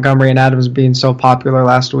 with Montgomery and Adams being so popular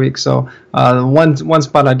last week. So one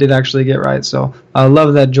spot I did actually get right. So I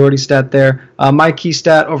love that Jordy stat there. My key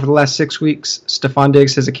stat over the last 6 weeks, Stephon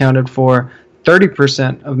Diggs has accounted for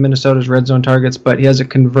 30% of Minnesota's red zone targets, but he hasn't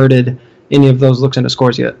converted any of those looks into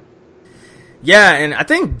scores yet. Yeah, and I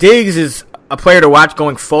think Diggs is a player to watch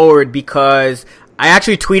going forward because I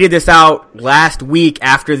actually tweeted this out last week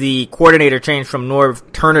after the coordinator change from Norv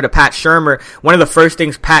Turner to Pat Shurmur. One of the first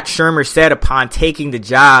things Pat Shurmur said upon taking the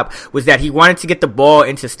job was that he wanted to get the ball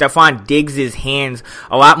into Stephon Diggs' hands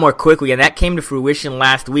a lot more quickly, and that came to fruition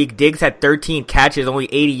last week. Diggs had 13 catches, only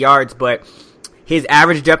 80 yards, but his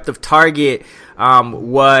average depth of target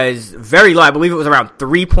was very low. I believe it was around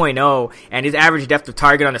 3.0, and his average depth of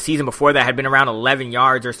target on the season before that had been around 11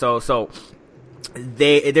 yards or so. So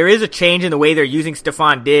there is a change in the way they're using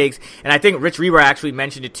Stephon Diggs, and I think Rich Reber actually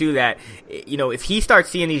mentioned it too, that if he starts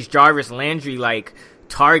seeing these Jarvis Landry like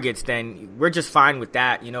targets, then we're just fine with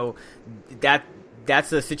that.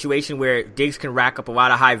 That's a situation where Diggs can rack up a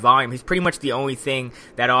lot of high volume. He's pretty much the only thing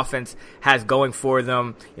that offense has going for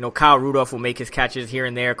them. Kyle Rudolph will make his catches here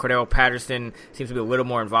and there. Cordell Patterson seems to be a little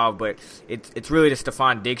more involved, but it's really the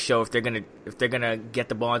Stephon Diggs show if they're gonna get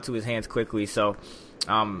the ball into his hands quickly. So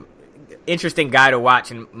interesting guy to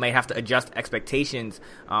watch, and might have to adjust expectations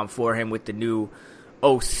for him with the new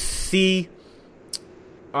OC.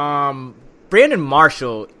 Brandon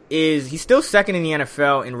Marshall he's still second in the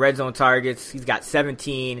NFL in red zone targets. He's got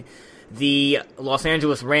 17. The Los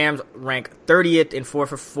Angeles Rams rank 30th in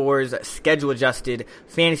 4-for-4's schedule-adjusted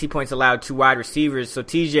fantasy points allowed to wide receivers. So,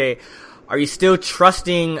 TJ, are you still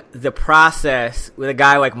trusting the process with a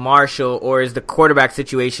guy like Marshall, or is the quarterback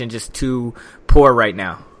situation just too poor right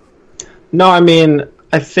now? No, I mean,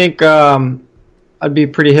 I think I'd be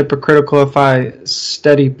pretty hypocritical if I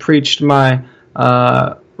steady preached my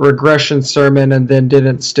regression sermon and then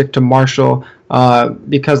didn't stick to Marshall.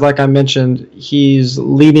 Because, like I mentioned, he's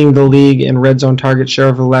leading the league in red zone target share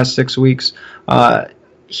over the last 6 weeks.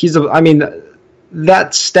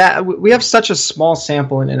 That stat, we have such a small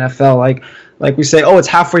sample in NFL. Like we say, it's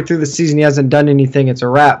halfway through the season, he hasn't done anything, it's a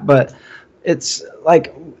wrap. But it's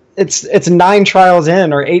like it's 9 trials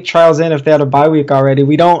in or 8 trials in if they had a bye week already.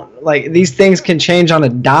 We don't these things can change on a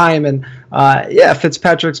dime. And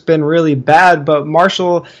Fitzpatrick's been really bad, but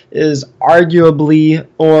Marshall is arguably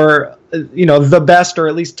the best, or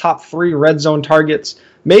at least top 3 red zone targets,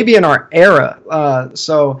 maybe in our era.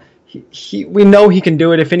 So we know he can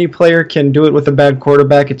do it. If any player can do it with a bad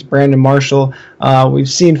quarterback, it's Brandon Marshall. We've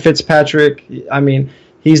seen Fitzpatrick. I mean,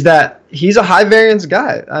 he's a high variance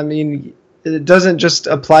guy. I mean, it doesn't just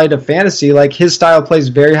apply to fantasy. Like, his style plays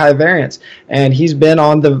very high variance, and he's been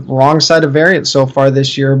on the wrong side of variance so far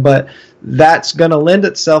this year, but that's going to lend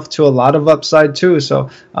itself to a lot of upside too. So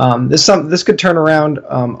this could turn around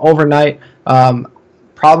overnight.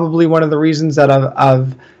 Probably one of the reasons that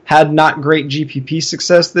I've had not great GPP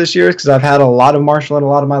success this year is because I've had a lot of Marshall in a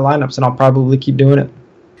lot of my lineups, and I'll probably keep doing it.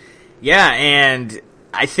 Yeah, and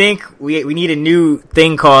I think we need a new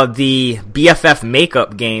thing called the BFF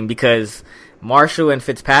makeup game, because Marshall and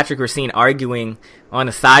Fitzpatrick were seen arguing on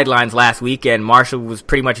the sidelines last weekend. Marshall was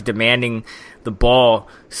pretty much demanding the ball.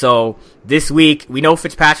 So this week, we know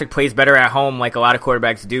Fitzpatrick plays better at home like a lot of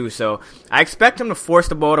quarterbacks do. So I expect him to force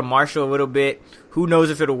the ball to Marshall a little bit. Who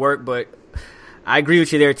knows if it'll work, but I agree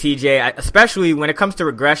with you there, TJ. Especially when it comes to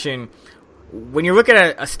regression, when you're looking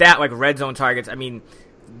at a stat like red zone targets, I mean,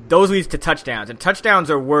 those leads to touchdowns. And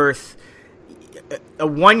touchdowns are worth, a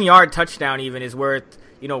 1-yard touchdown even is worth,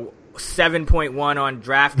 7.1 on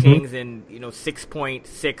DraftKings and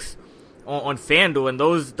 6.6 on FanDuel, and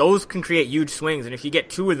those can create huge swings. And if you get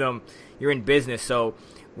 2 of them, you're in business. So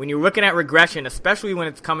when you're looking at regression, especially when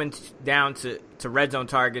it's coming down to red zone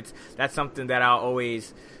targets, that's something that I'll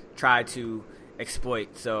always try to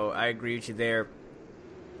exploit. So I agree with you there.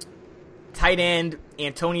 Tight end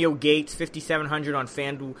Antonio Gates, 5,700 on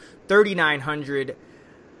FanDuel, 3,900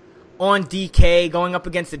 on DK, going up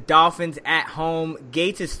against the Dolphins at home.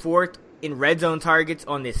 Gates is 4th in red zone targets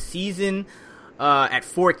on this season at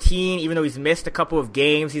 14, even though he's missed a couple of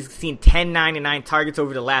games. He's seen 10, 9, and 9 targets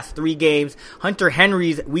over the last 3 games. Hunter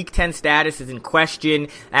Henry's Week 10 status is in question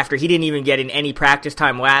after he didn't even get in any practice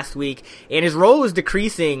time last week, and his role was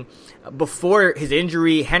decreasing before his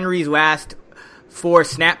injury. Henry's last 4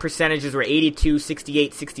 snap percentages were 82,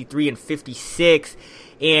 68, 63, and 56.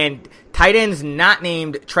 And tight ends not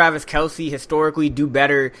named Travis Kelce historically do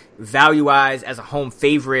better value-wise as a home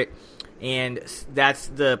favorite, and that's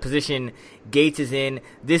the position Gates is in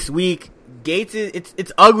this week. Gates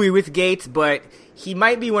it's ugly with Gates, but he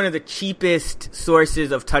might be one of the cheapest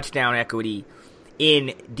sources of touchdown equity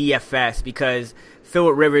in DFS, because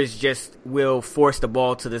Phillip Rivers just will force the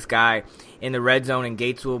ball to this guy in the red zone, and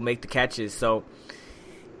Gates will make the catches. So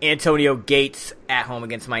Antonio Gates at home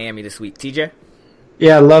against Miami this week. TJ?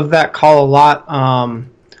 Yeah, I love that call a lot.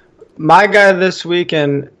 My guy this week,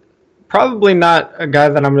 and probably not a guy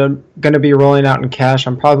that I'm going to be rolling out in cash.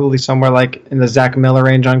 I'm probably somewhere like in the Zach Miller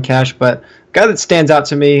range on cash, but a guy that stands out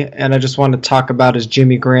to me and I just want to talk about is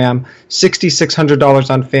Jimmy Graham. $6,600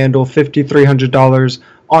 on FanDuel, $5,300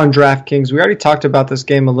 on DraftKings. We already talked about this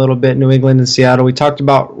game a little bit, New England and Seattle. We talked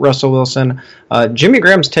about Russell Wilson. Jimmy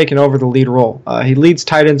Graham's taken over the lead role. He leads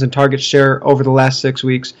tight ends in target share over the last 6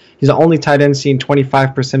 weeks. He's the only tight end seeing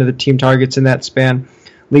 25% of the team targets in that span.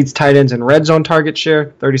 Leads tight ends in red zone target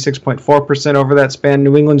share, 36.4% over that span.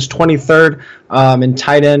 New England's 23rd in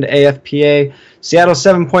tight end AFPA. Seattle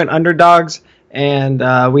 7-point underdogs, and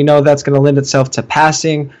we know that's going to lend itself to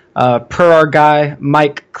passing. Per our guy,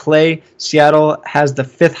 Mike Clay, Seattle has the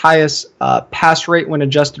 5th highest pass rate when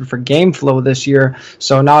adjusted for game flow this year.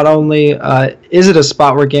 So not only is it a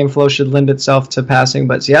spot where game flow should lend itself to passing,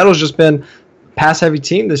 but Seattle's just been pass-heavy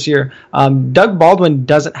team this year. Doug Baldwin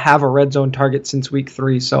doesn't have a red zone target since week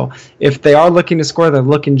 3, so if they are looking to score, they're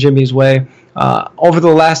looking Jimmy's way. Over the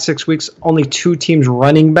last 6 weeks, only 2 teams'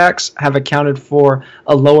 running backs have accounted for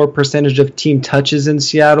a lower percentage of team touches in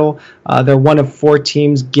Seattle. They're one of 4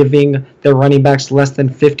 teams giving their running backs less than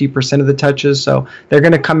 50% of the touches. So they're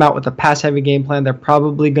going to come out with a pass-heavy game plan. They're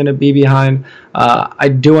probably going to be behind. I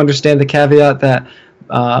do understand the caveat that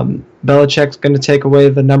Belichick's going to take away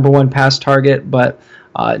the number 1 pass target, but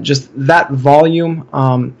just that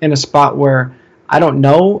volume in a spot where I don't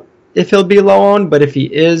know if he'll be low owned, but if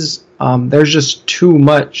he is, there's just too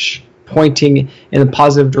much pointing in a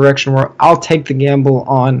positive direction where I'll take the gamble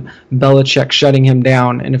on Belichick shutting him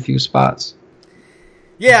down in a few spots.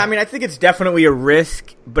 Yeah, I mean, I think it's definitely a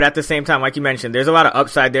risk, but at the same time, like you mentioned, there's a lot of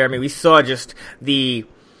upside there. I mean, we saw just the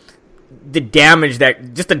damage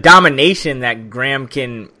just the domination that Graham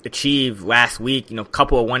can achieve last week. A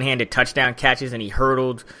couple of one-handed touchdown catches, and he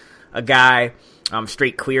hurdled a guy,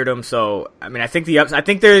 straight cleared him. So, I mean, I think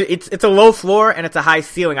it's a low floor and it's a high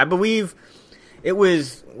ceiling. I believe it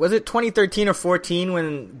was it 2013 or 14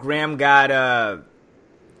 when Graham got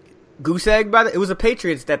goose-egged by it was the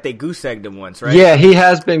Patriots that they goose-egged him once, right? Yeah, he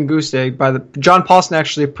has been goose-egged by John Paulson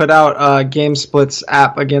actually put out a game splits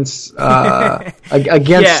app against New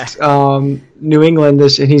England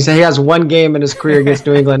and he has one game in his career against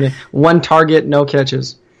New England, 1 target, no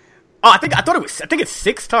catches. Oh, I think it's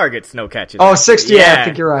 6 targets, no catches. Oh, 60. Yeah, I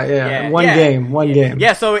think you're right. Yeah. One game.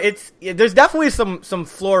 Yeah, so there's definitely some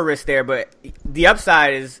floor risk there, but the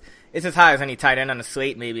upside is it's as high as any tight end on the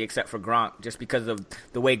slate, maybe, except for Gronk, just because of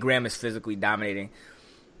the way Graham is physically dominating.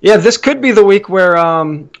 Yeah, this could be the week where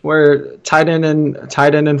tight end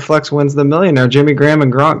and flex wins the millionaire. Jimmy Graham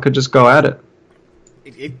and Gronk could just go at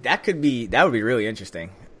it. That would be really interesting.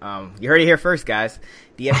 You heard it here first, guys.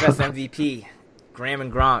 DFS MVP, Graham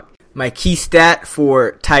and Gronk. My key stat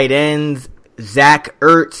for tight ends: Zach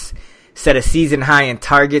Ertz set a season high in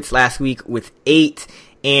targets last week with 8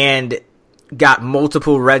 and got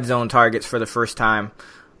multiple red zone targets for the first time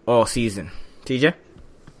all season. TJ?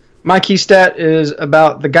 My key stat is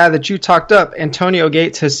about the guy that you talked up. Antonio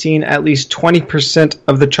Gates has seen at least 20%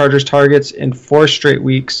 of the Chargers' targets in 4 straight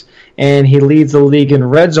weeks, and he leads the league in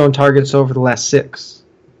red zone targets over the last 6.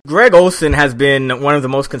 Greg Olsen has been one of the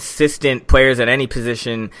most consistent players at any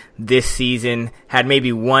position this season. Had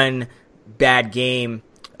maybe 1 bad game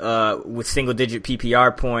with single-digit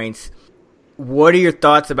PPR points. What are your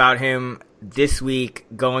thoughts about him this week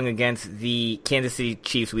going against the Kansas City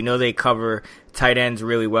Chiefs? We know they cover tight ends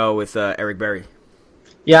really well with Eric Berry.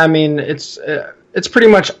 Yeah, I mean, it's pretty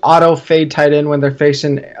much auto fade tight end when they're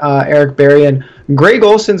facing Eric Berry. And Greg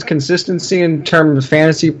Olsen's consistency in terms of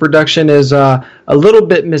fantasy production is a little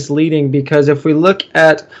bit misleading, because if we look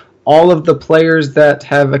at all of the players that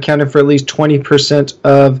have accounted for at least 20%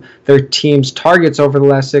 of their team's targets over the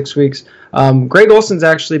last 6 weeks, Greg Olsen's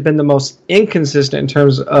actually been the most inconsistent in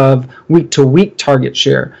terms of week-to-week target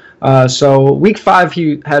share. So week 5,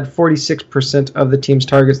 he had 46% of the team's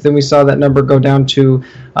targets. Then we saw that number go down to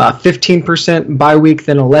 15% by week,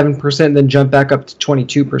 then 11%, then jump back up to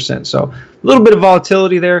 22%. So a little bit of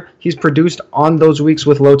volatility there. He's produced on those weeks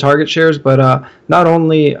with low target shares, but not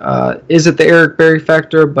only is it the Eric Berry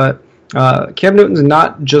factor, but Cam Newton's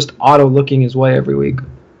not just auto-looking his way every week.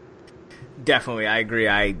 Definitely, I agree.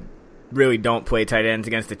 I really don't play tight ends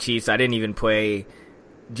against the Chiefs. I didn't even play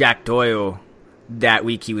Jack Doyle that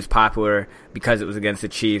week. He was popular because it was against the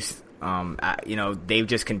Chiefs. They've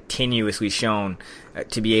just continuously shown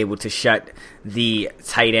to be able to shut the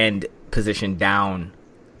tight end position down.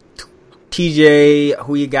 TJ,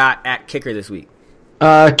 who you got at kicker this week?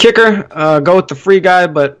 Kicker, go with the free guy,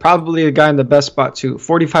 but probably a guy in the best spot too.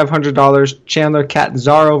 $4,500, Chandler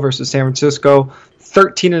Catanzaro versus San Francisco.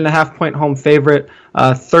 13.5-point home favorite,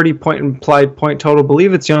 30-point implied point total.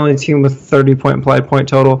 Believe it's the only team with 30-point implied point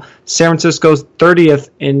total. San Francisco's 30th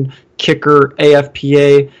in kicker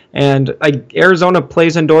AFPA, and Arizona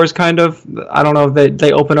plays indoors kind of. I don't know if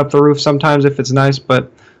they open up the roof sometimes if it's nice, but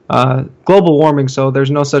global warming, so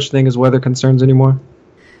there's no such thing as weather concerns anymore.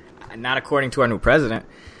 Not according to our new president.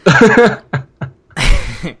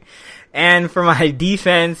 And for my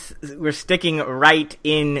defense, we're sticking right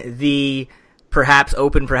in the perhaps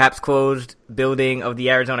open, perhaps closed building of the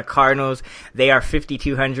Arizona Cardinals. They are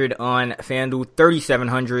 5,200 on FanDuel,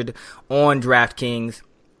 3,700 on DraftKings.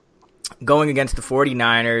 Going against the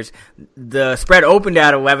 49ers, the spread opened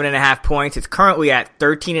at 11.5 points. It's currently at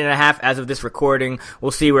 13.5 as of this recording.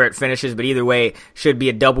 We'll see where it finishes, but either way, should be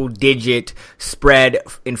a double-digit spread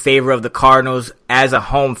in favor of the Cardinals as a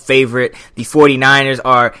home favorite. The 49ers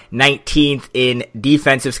are 19th in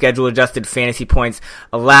defensive schedule adjusted fantasy points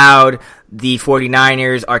allowed. The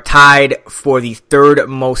 49ers are tied for the third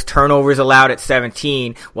most turnovers allowed at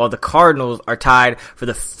 17, while the Cardinals are tied for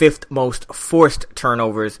the fifth most forced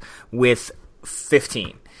turnovers with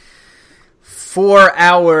 15. For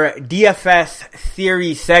our DFS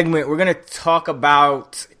Theory segment, we're going to talk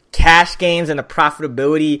about cash games and the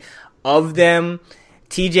profitability of them.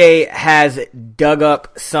 TJ has dug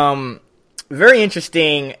up some very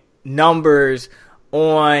interesting numbers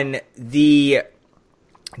on the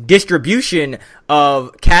distribution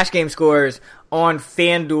of cash game scores on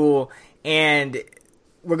FanDuel, and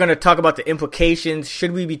we're going to talk about the implications.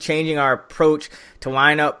 Should we be changing our approach to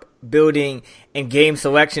lineup building and game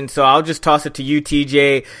selection? So I'll just toss it to you,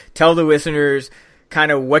 TJ. Tell the listeners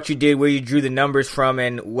kind of what you did, where you drew the numbers from,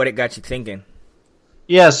 and what it got you thinking.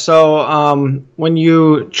 Yeah, so when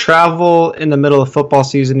you travel in the middle of football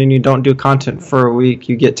season and you don't do content for a week,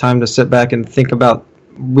 you get time to sit back and think about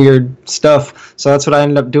weird stuff. So that's what I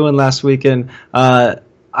ended up doing last week. And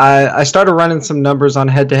I started running some numbers on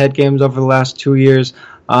head-to-head games over the last 2 years.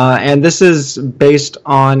 And this is based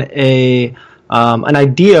on an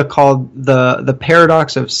idea called the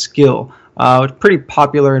paradox of skill. It's a pretty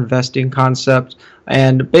popular investing concept.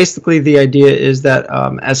 And basically the idea is that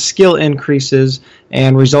as skill increases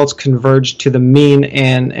and results converge to the mean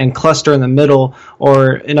and cluster in the middle,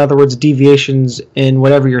 or in other words, deviations in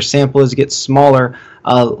whatever your sample is get smaller,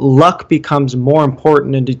 luck becomes more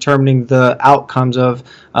important in determining the outcomes of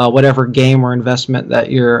whatever game or investment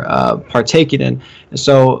that you're partaking in. And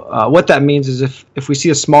so what that means is if we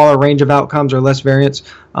see a smaller range of outcomes or less variance,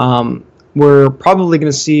 we're probably going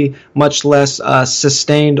to see much less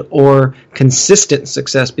sustained or consistent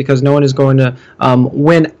success, because no one is going to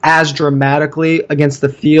win as dramatically against the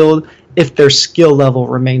field if their skill level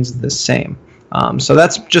remains the same. So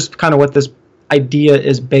that's just kind of what this idea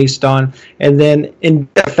is based on. And then in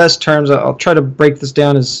DFS terms, I'll try to break this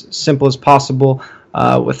down as simple as possible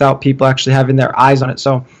without people actually having their eyes on it.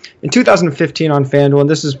 So in 2015 on FanDuel, and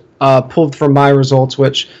this is pulled from my results,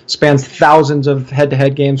 which spans thousands of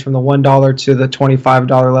head-to-head games from the $1 to the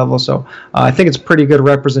 $25 level. So I think it's a pretty good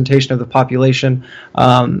representation of the population.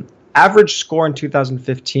 Average score in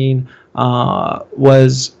 2015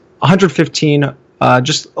 was 115,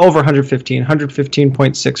 just over 115,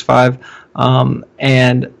 115.65,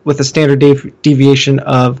 and with a standard deviation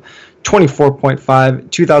of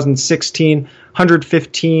 24.5. 2016,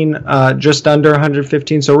 115, just under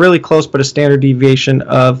 115, so really close, but a standard deviation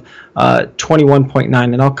of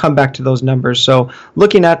 21.9, and I'll come back to those numbers. So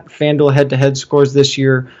looking at FanDuel head-to-head scores this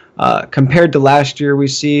year compared to last year, we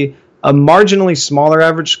see a marginally smaller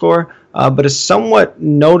average score, but a somewhat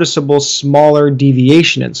noticeable smaller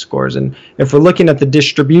deviation in scores. And if we're looking at the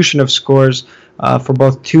distribution of scores for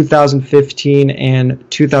both 2015 and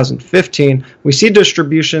 2015, we see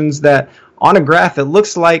distributions that on a graph, it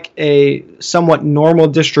looks like a somewhat normal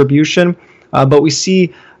distribution, but we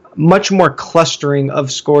see much more clustering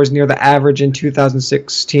of scores near the average in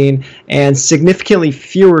 2016 and significantly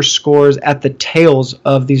fewer scores at the tails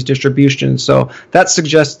of these distributions. So that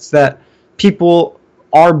suggests that people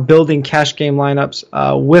are building cash game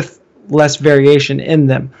lineups with less variation in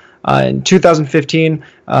them. In 2015,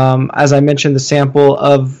 as I mentioned, the sample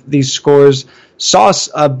of these scores saw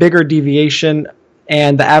a bigger deviation,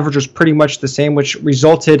 and the average was pretty much the same, which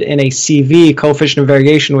resulted in a CV, coefficient of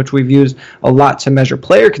variation, which we've used a lot to measure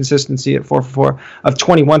player consistency at 4for4, of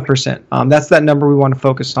 21%. That's that number we want to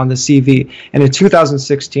focus on, the CV. And in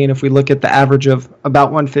 2016, if we look at the average of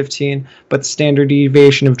about 115, but the standard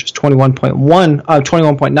deviation of just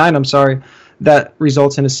 21.9, that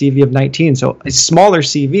results in a CV of 19. So a smaller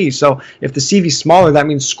CV. So if the CV is smaller, that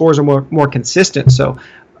means scores are more consistent. So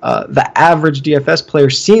the average DFS player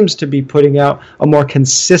seems to be putting out a more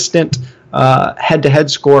consistent head-to-head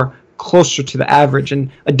score closer to the average.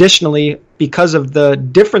 And additionally, because of the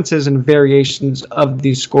differences and variations of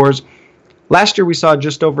these scores, last year we saw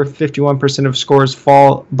just over 51% of scores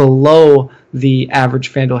fall below the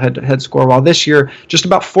average FanDuel head-to-head score, while this year just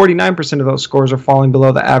about 49% of those scores are falling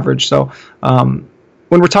below the average. So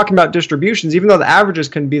when we're talking about distributions, even though the averages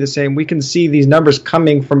can be the same, we can see these numbers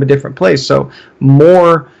coming from a different place. So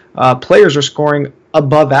more players are scoring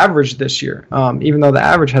above average this year, even though the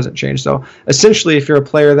average hasn't changed. So essentially, if you're a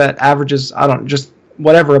player that averages, just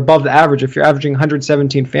whatever above the average, if you're averaging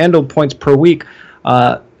 117 FanDuel points per week,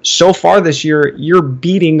 so far this year, you're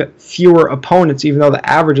beating fewer opponents, even though the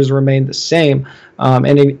averages remain the same.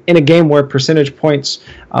 And in a game where percentage points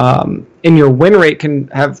in your win rate can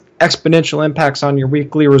have exponential impacts on your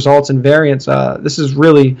weekly results and variance, this is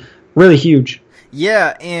really, really huge.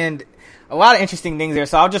 Yeah, and a lot of interesting things there.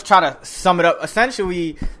 So I'll just try to sum it up.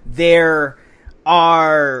 Essentially, there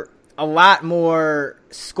are a lot more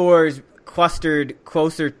scores clustered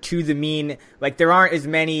closer to the mean. Like, there aren't as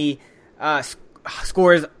many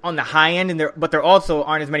scores on the high end, but there also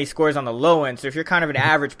aren't as many scores on the low end. So if you're kind of an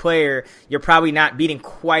average player, you're probably not beating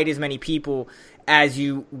quite as many people as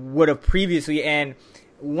you would have previously. And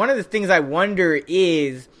one of the things I wonder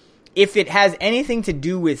is if it has anything to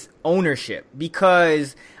do with ownership,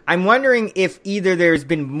 because I'm wondering if either there's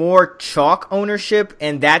been more chalk ownership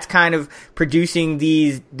and that's kind of producing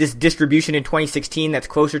this distribution in 2016 that's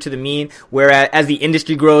closer to the mean, whereas as the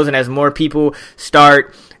industry grows and as more people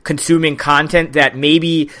start consuming content, that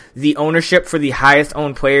maybe the ownership for the highest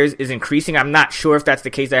owned players is increasing. I'm not sure if that's the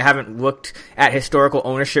case. I haven't looked at historical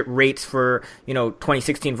ownership rates for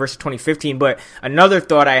 2016 versus 2015. But another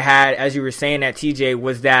thought I had as you were saying that, TJ,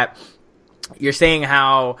 was that you're saying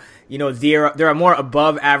how there are more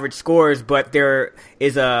above average scores, but there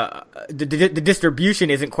is the distribution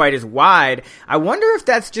isn't quite as wide. I wonder if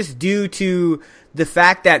that's just due to the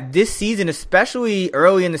fact that this season, especially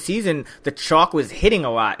early in the season, the chalk was hitting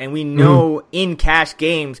a lot, and we know in cash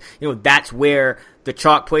games, that's where the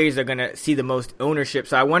chalk players are going to see the most ownership.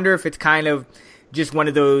 So I wonder if it's kind of just one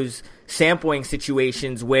of those sampling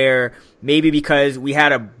situations where maybe because we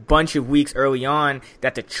had a bunch of weeks early on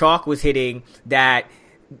that the chalk was hitting, that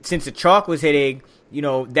since the chalk was hitting,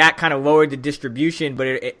 that kind of lowered the distribution, but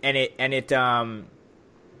it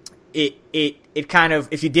kind of,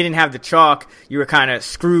 if you didn't have the chalk, you were kind of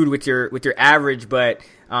screwed with your average. But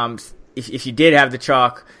if you did have the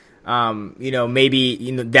chalk,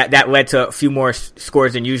 maybe that led to a few more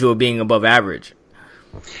scores than usual being above average.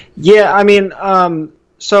 Yeah, I mean,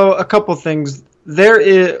 so a couple things. There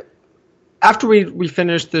is, after we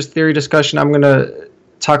finish this theory discussion, I'm going to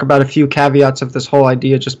talk about a few caveats of this whole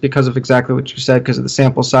idea, just because of exactly what you said, because of the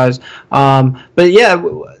sample size. But yeah,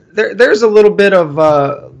 there's a little bit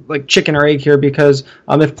of like chicken or egg here, because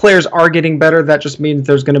if players are getting better, that just means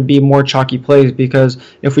there's going to be more chalky plays. Because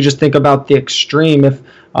if we just think about the extreme, if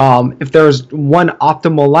there's one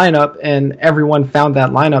optimal lineup and everyone found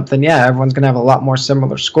that lineup, then yeah, everyone's going to have a lot more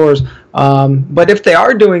similar scores. But if they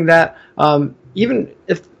are doing that, even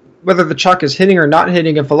if whether the chalk is hitting or not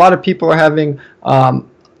hitting, if a lot of people are having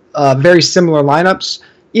very similar lineups,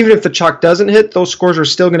 even if the chalk doesn't hit, those scores are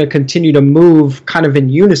still going to continue to move kind of in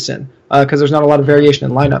unison, because there's not a lot of variation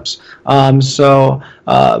in lineups. So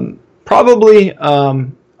probably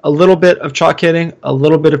a little bit of chalk hitting, a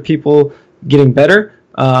little bit of people getting better,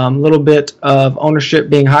 a little bit of ownership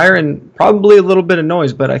being higher, and probably a little bit of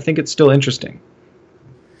noise, but I think it's still interesting.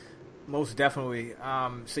 Most definitely.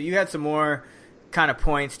 So you had some more kind of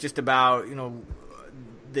points just about,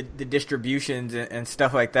 the distributions and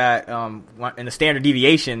stuff like that, and the standard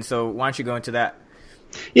deviation. So why don't you go into that?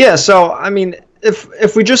 Yeah, so I mean,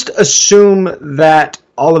 if we just assume that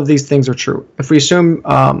all of these things are true, if we assume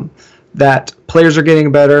that players are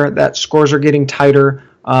getting better, that scores are getting tighter,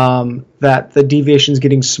 that the deviation is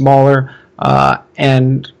getting smaller,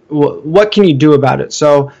 and what can you do about it?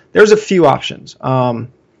 So there's a few options.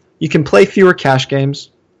 You can play fewer cash games.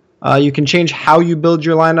 You can change how you build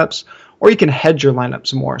your lineups, or you can hedge your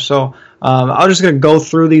lineups more. So I'm just going to go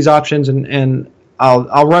through these options, and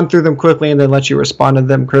I'll run through them quickly and then let you respond to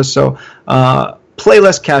them, Chris. So play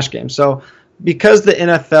less cash games. So because the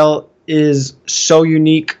NFL is so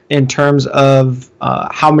unique in terms of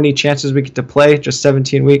how many chances we get to play, just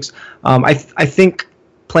 17 weeks, I think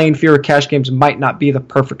playing fewer cash games might not be the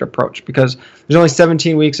perfect approach, because there's only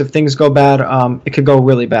 17 weeks. If things go bad, it could go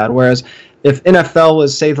really bad. Whereas if NFL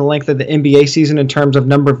was, say, the length of the NBA season in terms of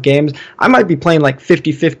number of games, I might be playing like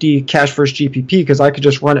 50-50 cash versus GPP, because I could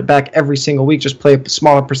just run it back every single week, just play a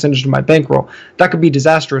smaller percentage of my bankroll. That could be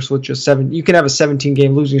disastrous with just 7. You can have a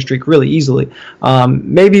 17-game losing streak really easily.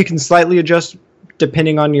 Maybe you can slightly adjust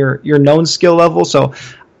depending on your known skill level. So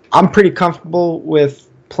I'm pretty comfortable with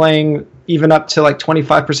playing even up to like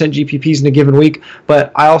 25% GPPs in a given week,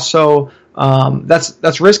 but I also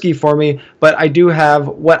that's risky for me, but I do have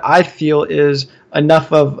what I feel is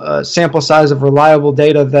enough of a sample size of reliable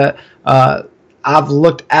data that I've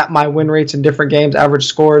looked at my win rates in different games, average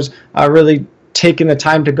scores, really taken the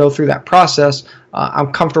time to go through that process.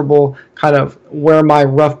 I'm comfortable kind of where my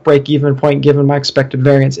rough break-even point given my expected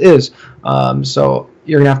variance is. So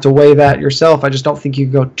you're going to have to weigh that yourself. I just don't think you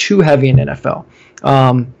can go too heavy in NFL.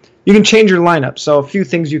 You can change your lineup. So a few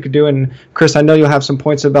things you could do, and Chris, I know you'll have some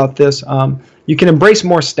points about this. You you can embrace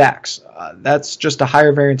more stacks. That's just a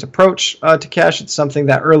higher variance approach to cash. It's something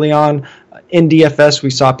that early on in DFS we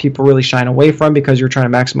saw people really shine away from because you're trying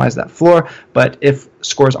to maximize that floor. But if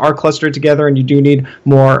scores are clustered together and you do need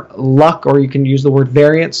more luck, or you can use the word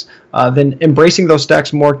variance, then embracing those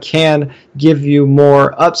stacks more can give you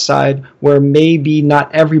more upside where maybe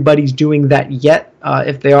not everybody's doing that yet.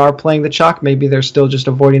 If they are playing the chalk, maybe they're still just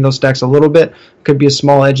avoiding those stacks a little bit. Could be a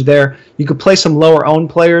small edge there. You could play some lower owned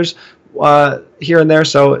players here and there.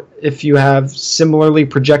 So if you have similarly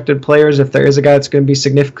projected players, if there is a guy that's going to be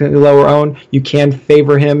significantly lower owned, you can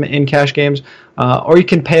favor him in cash games. Or you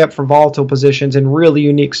can pay up for volatile positions in really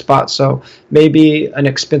unique spots. So maybe an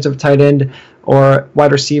expensive tight end or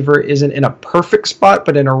wide receiver isn't in a perfect spot,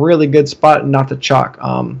 but in a really good spot and not the chalk.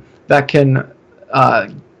 That can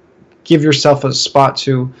give yourself a spot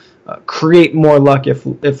to create more luck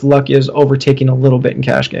if luck is overtaking a little bit in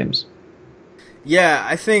cash games. Yeah,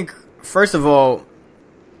 I think, first of all,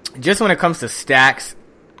 just when it comes to stacks,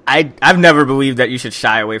 I've never believed that you should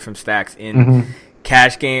shy away from stacks in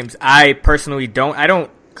cash games. I personally don't. I don't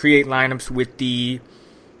create lineups with the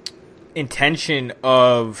intention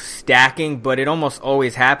of stacking, but it almost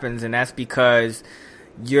always happens, and that's because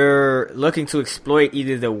you're looking to exploit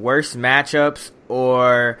either the worst matchups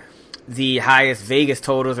or the highest Vegas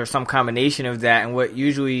totals or some combination of that. And what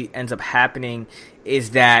usually ends up happening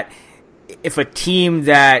is that if a team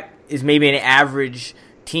that is maybe an average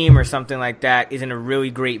team or something like that is in a really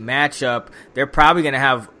great matchup, they're probably going to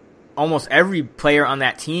have almost every player on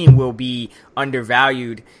that team will be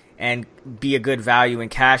undervalued and be a good value in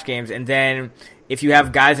cash games. And then if you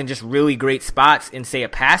have guys in just really great spots in, say, a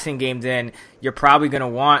passing game, then you're probably going to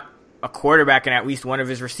want a quarterback, and at least one of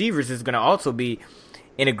his receivers is going to also be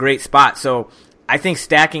in a great spot. So I think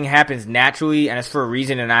stacking happens naturally, and it's for a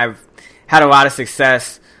reason, and I've had a lot of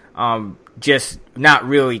success just not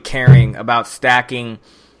really caring about stacking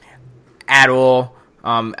at all.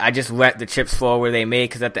 I just let the chips fall where they may,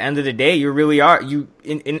 because at the end of the day, you really are,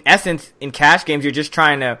 in essence, in cash games, you're just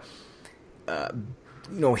trying to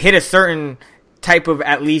hit a certain type of,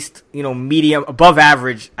 at least, medium, above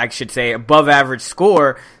average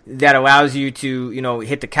score that allows you to,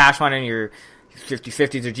 hit the cash line in your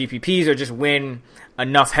 50-50s or GPPs, or just win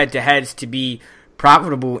enough head-to-heads to be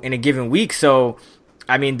profitable in a given week. So,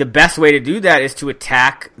 I mean, the best way to do that is to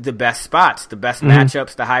attack the best spots, the best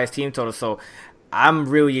matchups, the highest team total. So I'm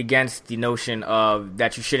really against the notion of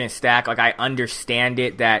that you shouldn't stack. Like, I understand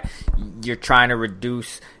it that you're trying to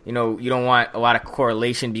reduce, you don't want a lot of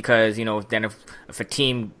correlation because, then if a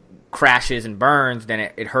team crashes and burns, then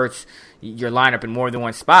it hurts your lineup in more than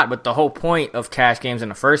one spot. But the whole point of cash games in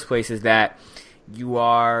the first place is that you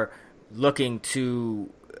are looking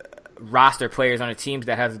to roster players on the teams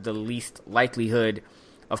that have the least likelihood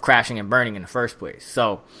of crashing and burning in the first place.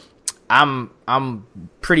 So I'm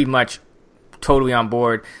pretty much totally on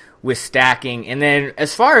board with stacking. And then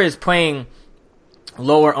as far as playing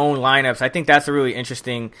lower owned lineups, I think that's a really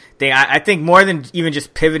interesting thing. I think more than even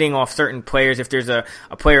just pivoting off certain players, if there's a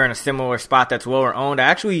player in a similar spot that's lower owned, I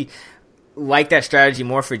actually like that strategy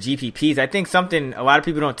more for GPPs. I think something a lot of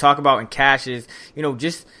people don't talk about in cash is,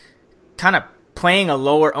 just kind of playing a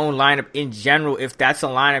lower owned lineup in general, if that's a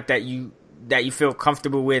lineup that you feel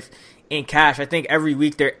comfortable with in cash. I think every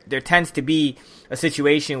week there tends to be a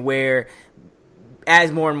situation where,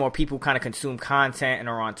 as more and more people kind of consume content and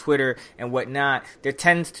are on Twitter and whatnot, there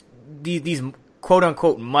tends to, these quote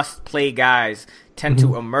unquote must play guys tend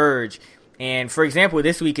to emerge. And for example,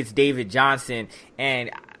 this week it's David Johnson, and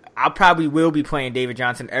I probably will be playing David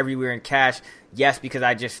Johnson everywhere in cash. Yes, because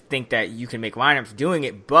I just think that you can make lineups doing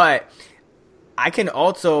it, but I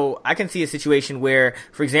can see a situation where,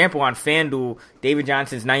 for example, on FanDuel, David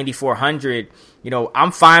Johnson's 9,400.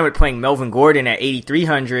 I'm fine with playing Melvin Gordon at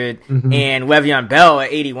 8,300 and Le'Veon Bell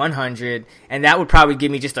at 8,100, and that would probably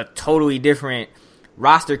give me just a totally different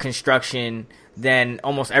roster construction than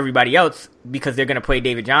almost everybody else because they're going to play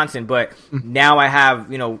David Johnson. But now I have,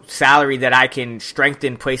 salary that I can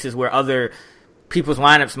strengthen places where other people's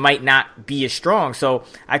lineups might not be as strong. So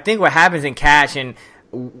I think what happens in cash, and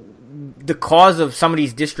the cause of some of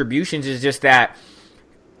these distributions, is just that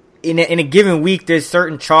in a given week there's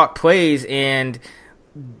certain chalk plays, and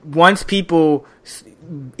once people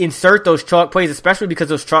insert those chalk plays, especially because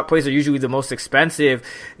those chalk plays are usually the most expensive,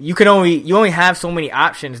 you only have so many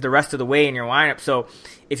options the rest of the way in your lineup. So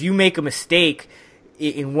if you make a mistake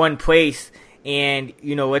in one place, and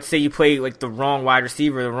let's say you play like the wrong wide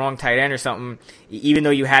receiver, the wrong tight end or something, even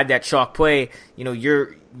though you had that chalk play,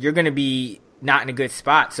 you're going to be not in a good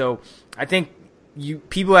spot. So I think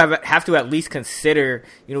people have to at least consider,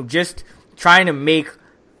 just trying to make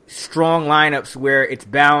strong lineups where it's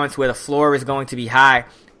balanced, where the floor is going to be high,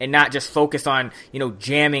 and not just focus on,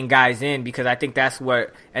 jamming guys in, because I think that's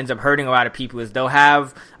what ends up hurting a lot of people is they'll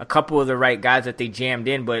have a couple of the right guys that they jammed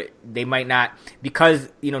in, but they might not, because,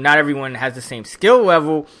 not everyone has the same skill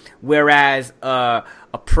level, whereas a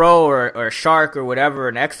pro or a shark or whatever,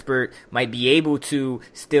 an expert, might be able to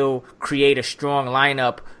still create a strong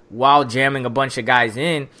lineup while jamming a bunch of guys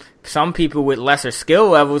in. Some people with lesser skill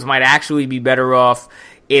levels might actually be better off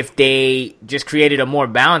if they just created a more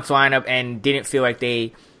balanced lineup and didn't feel like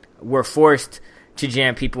they were forced to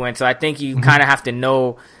jam people in. So I think you kind of have to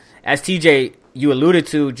know, as TJ, you alluded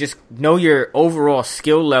to, just know your overall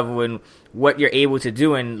skill level and what you're able to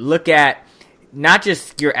do, and look at not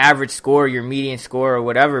just your average score, your median score or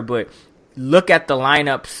whatever, but look at the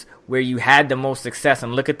lineups where you had the most success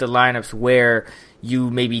and look at the lineups where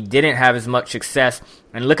you maybe didn't have as much success,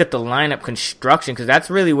 and look at the lineup construction, because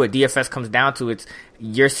that's really what DFS comes down to. It's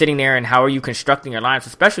you're sitting there and how are you constructing your lineups,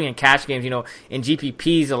 especially in cash games. In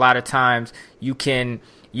GPPs, a lot of times you can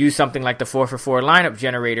use something like the 4-for-4 lineup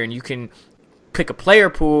generator, and you can pick a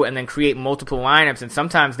player pool and then create multiple lineups, and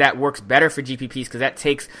sometimes that works better for GPPs because that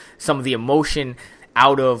takes some of the emotion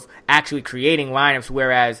out of actually creating lineups,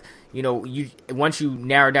 whereas once you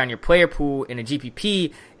narrow down your player pool in a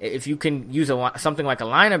GPP, if you can use something like a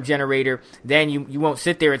lineup generator, then you won't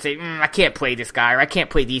sit there and say, I can't play this guy, or I can't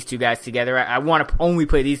play these two guys together. I want to only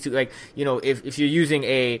play these two. If you're using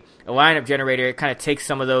a lineup generator, it kind of takes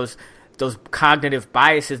some of those cognitive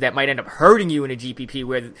biases that might end up hurting you in a GPP,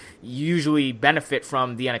 where you usually benefit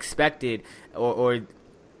from the unexpected or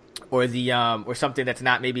something that's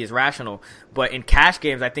not maybe as rational. But in cash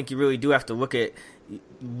games, I think you really do have to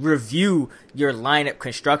review your lineup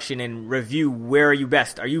construction and review where are you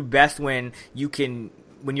best. Are you best when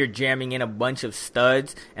you're jamming in a bunch of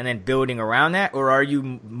studs and then building around that, or are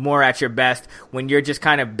you more at your best when you're just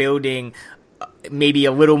kind of building maybe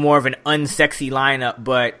a little more of an unsexy lineup,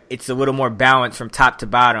 but it's a little more balanced from top to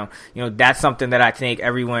bottom? That's something that I think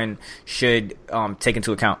everyone should take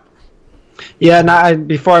into account. Yeah, and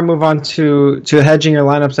before I move on to hedging your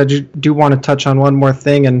lineups, I do want to touch on one more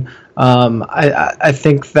thing, and I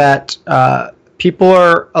think that people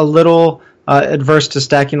are a little adverse to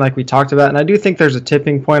stacking, like we talked about, and I do think there's a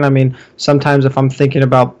tipping point. I mean, sometimes if I'm thinking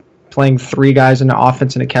about playing three guys in an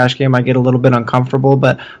offense in a cash game, I get a little bit uncomfortable.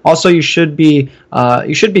 But also, you should be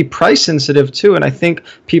price sensitive too, and I think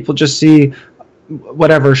people just see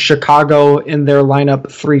Chicago in their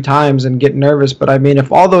lineup 3 times and get nervous. But I mean,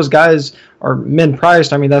 if all those guys are min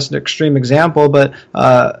priced, I mean, that's an extreme example, but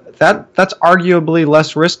that's arguably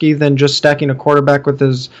less risky than just stacking a quarterback with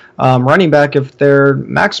his running back if they're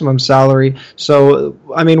maximum salary. So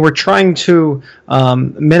I mean, we're trying to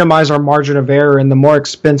minimize our margin of error, and the more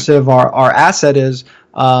expensive our asset is,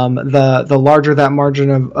 the larger that margin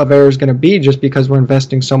of error is going to be, just because we're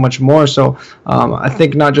investing so much more. So I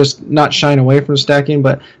think not shying away from stacking,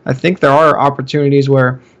 but I think there are opportunities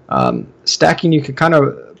where stacking, you can kind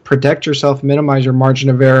of protect yourself, minimize your margin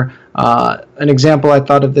of error. An example I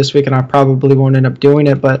thought of this week, and I probably won't end up doing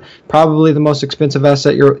it, but probably the most expensive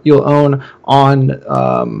asset you'll own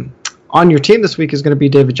on your team this week is going to be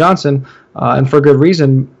David Johnson, and for good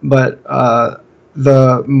reason. But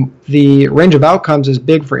the range of outcomes is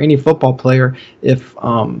big for any football player. If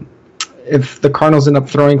the Cardinals end up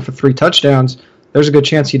throwing for 3 touchdowns, there's a good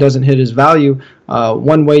chance he doesn't hit his value.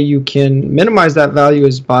 One way you can minimize that value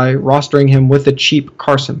is by rostering him with a cheap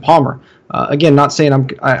Carson Palmer. Again, not saying I'm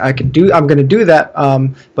going to do that,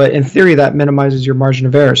 but in theory that minimizes your margin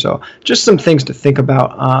of error. So just some things to think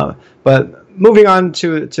about. But moving on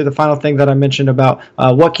to the final thing that I mentioned about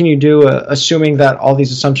what can you do, assuming that all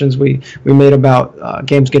these assumptions we made about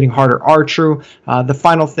games getting harder are true. The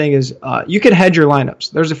final thing is you can hedge your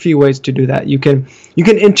lineups. There's a few ways to do that. You can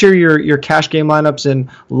enter your cash game lineups in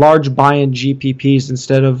large buy-in GPPs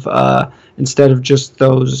instead of just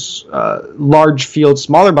those large field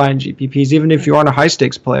smaller buy-in GPPs, even if you aren't a high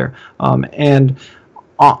stakes player. And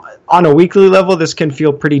on a weekly level, this can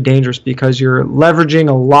feel pretty dangerous because you're leveraging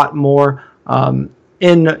a lot more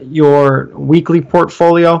in your weekly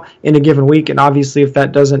portfolio in a given week. And obviously, if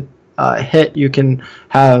that doesn't hit, you can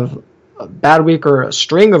have a bad week or a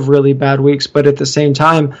string of really bad weeks. But at the same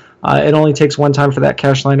time, it only takes one time for that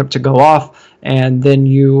cash lineup to go off, and then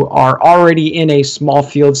you are already in a small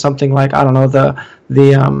field, something like, I don't know, the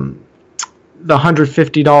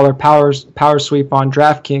 $150 power sweep on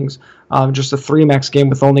DraftKings. Just a 3-max game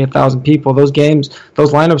with only 1,000 people. Those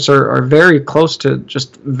lineups are very close to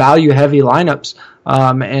just value-heavy lineups,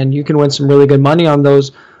 and you can win some really good money on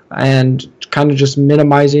those, and kind of just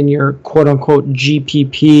minimizing your quote-unquote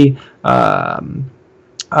GPP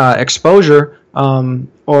exposure,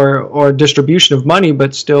 or distribution of money,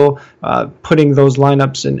 but still putting those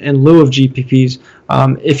lineups in lieu of GPPs.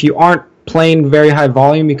 If you aren't playing very high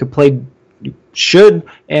volume, you should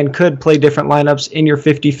and could play different lineups in your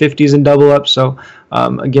 50-50s and double ups. So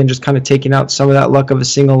again, just kind of taking out some of that luck of a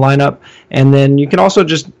single lineup. And then you can also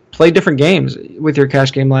just play different games with your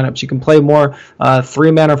cash game lineups. You can play more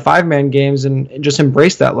 3-man or 5-man games and just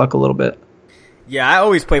embrace that luck a little bit. Yeah, I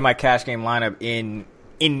always play my cash game lineup in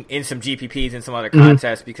some GPPs and some other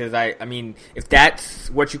contests because I mean, if that's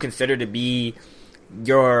what you consider to be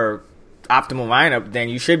your optimal lineup, then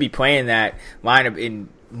you should be playing that lineup in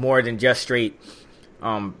more than just straight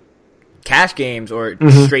cash games or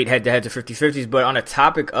straight head-to-heads or 50-50s. But on a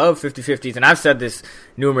topic of 50-50s, and I've said this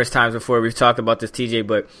numerous times before, we've talked about this, TJ,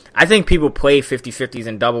 but I think people play 50-50s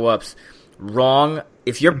and double-ups wrong.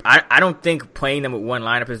 I don't think playing them with one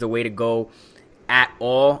lineup is the way to go at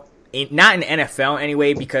all. Not in NFL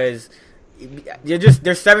anyway, because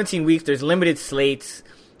there's 17 weeks, there's limited slates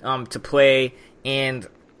to play, and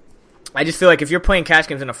I just feel like if you're playing cash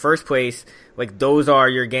games in the first place, like those are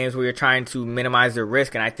your games where you're trying to minimize the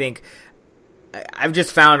risk. And I think I've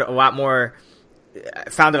just found it a lot more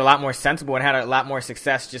sensible and had a lot more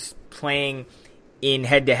success just playing in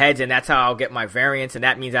head-to-heads, and that's how I'll get my variance, and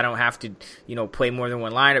that means I don't have to, play more than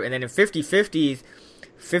one lineup. And then in 50-50s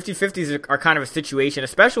are kind of a situation,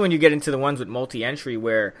 especially when you get into the ones with multi-entry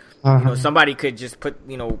where somebody could just put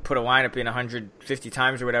a lineup in 150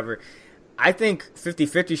 times or whatever. I think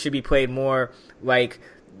 50-50 should be played more like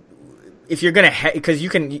if you're gonna because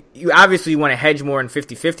you obviously want to hedge more in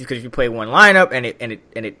 50-50 because if you play one lineup and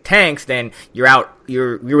it tanks, then you're out.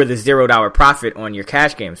 You're with a $0 profit on your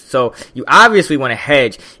cash games. So you obviously want to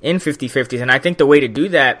hedge in 50-50s, and I think the way to do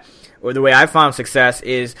that, or the way I found success,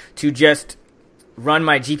 is to just run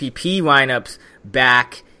my GPP lineups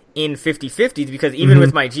back in 50-50s, because even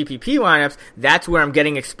with my GPP lineups, that's where I'm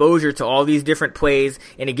getting exposure to all these different plays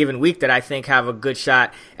in a given week that I think have a good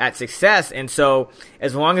shot at success. And so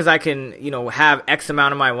as long as I can, have X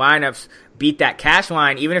amount of my lineups beat that cash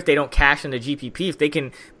line, even if they don't cash in the GPP, if they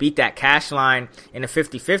can beat that cash line in the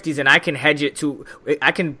 50-50s, and I can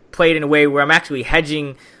I can play it in a way where I'm actually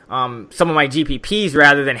hedging some of my GPPs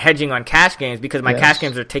rather than hedging on cash games, because my cash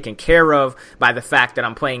games are taken care of by the fact that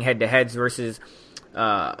I'm playing head-to-heads versus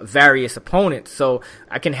various opponents. So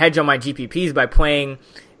I can hedge on my GPPs by playing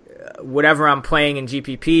whatever I'm playing in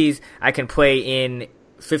GPPs. I can play in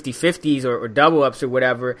 50-50s or double ups or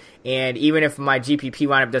whatever, and even if my GPP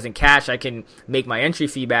lineup doesn't cash, I can make my entry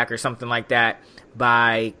fee back or something like that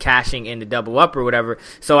by cashing in the double up or whatever.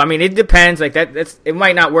 So I mean, it depends. Like it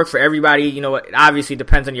might not work for everybody. It obviously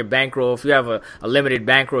depends on your bankroll. If you have a limited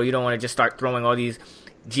bankroll, you don't want to just start throwing all these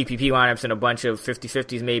GPP lineups and a bunch of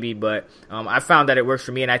 50-50s maybe, but I found that it works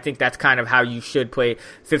for me, and I think that's kind of how you should play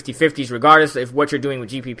 50-50s regardless of what you're doing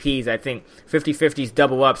with GPPs. I think 50-50s,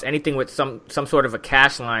 double ups, anything with some sort of a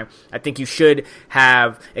cash line, I think you should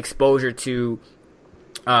have exposure to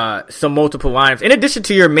some multiple lineups in addition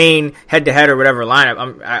to your main head-to-head or whatever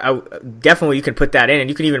lineup. I definitely, you can put that in,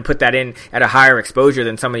 and you can even put that in at a higher exposure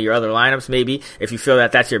than some of your other lineups maybe if you feel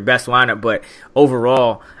that that's your best lineup. But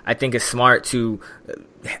overall, I think it's smart to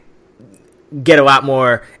get a lot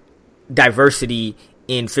more diversity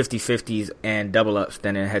in 50-50s and double ups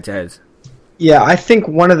than in head-to-heads. Yeah, I think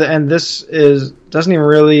and this doesn't even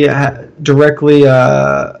really directly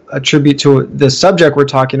attribute to the subject we're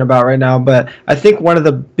talking about right now, but I think one of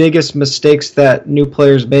the biggest mistakes that new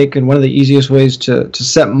players make, and one of the easiest ways to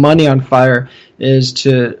set money on fire, is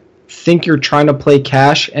to think you're trying to play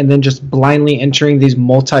cash and then just blindly entering these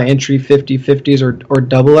multi-entry 50-50s or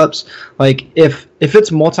double ups. Like if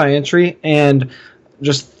it's multi-entry, and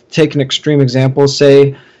just take an extreme example,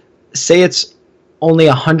 say it's only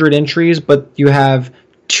 100 entries, but you have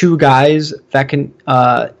two guys that can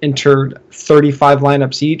enter 35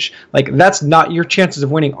 lineups each. Like that's not, your chances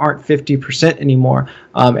of winning aren't 50% anymore.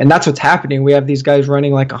 And that's what's happening. We have these guys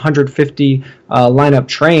running like 150 lineup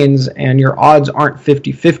trains, and your odds aren't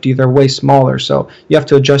 50-50. They're way smaller. So you have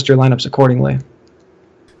to adjust your lineups accordingly.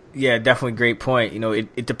 Yeah, definitely great point.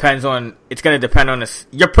 It depends on, it's going to depend on this.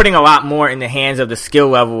 You're putting a lot more in the hands of the skill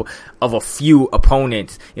level of a few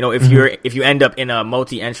opponents. If you end up in a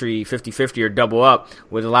multi-entry 50-50 or double up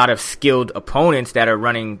with a lot of skilled opponents that are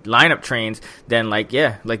running lineup trains, then like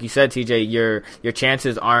you said, TJ, your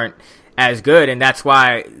chances aren't as good. And that's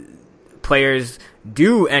why players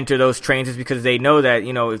do enter those trains, is because they know that,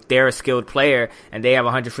 if they're a skilled player and they have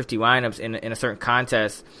 150 lineups in a certain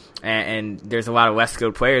contest, and there's a lot of less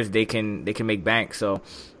skilled players, they can make bank. So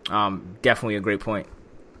definitely a great point.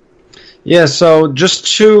 Yeah, so just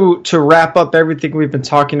to wrap up everything we've been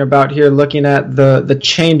talking about here, looking at the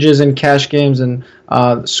changes in cash games and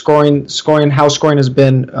scoring, how scoring has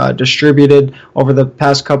been distributed over the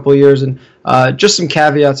past couple of years, and just some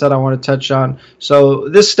caveats that I want to touch on. So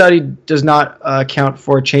this study does not account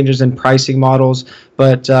for changes in pricing models,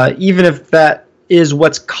 but even if that is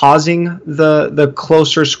what's causing the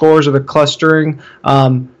closer scores or the clustering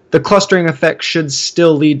effect should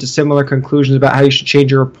still lead to similar conclusions about how you should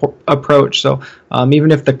change your approach. So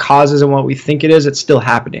even if the cause isn't what we think it is, it's still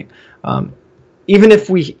happening.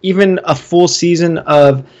 Even a full season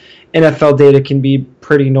of NFL data can be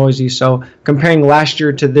pretty noisy. So comparing last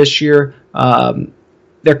year to this year,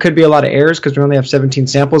 there could be a lot of errors because we only have 17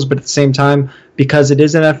 samples, but at the same time, because it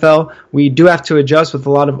is NFL, we do have to adjust with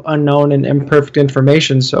a lot of unknown and imperfect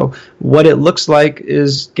information. So what it looks like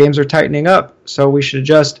is games are tightening up, so we should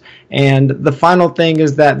adjust. And the final thing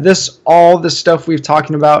is that all the stuff we've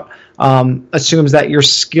talking about assumes that your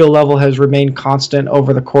skill level has remained constant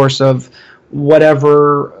over the course of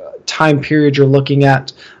whatever time period you're looking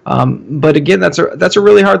at. But again, that's a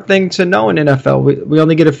really hard thing to know in NFL. We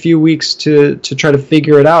only get a few weeks to try to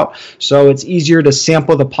figure it out. So it's easier to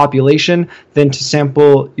sample the population than to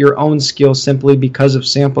sample your own skill simply because of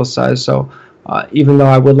sample size. So even though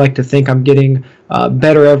I would like to think I'm getting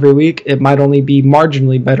better every week, it might only be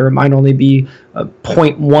marginally better. It might only be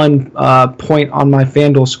 0.1 point on my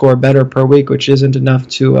FanDuel score better per week, which isn't enough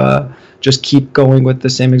to just keep going with the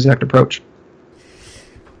same exact approach.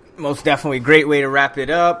 Most definitely. Great way to wrap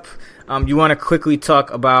it up. You want to quickly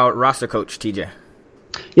talk about Roster Coach, TJ?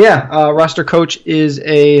 Yeah, Roster Coach is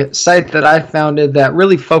a site that I founded that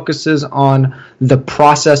really focuses on the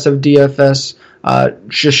process of DFS.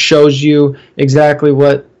 Just shows you exactly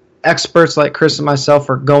what experts like Chris and myself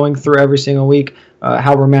are going through every single week,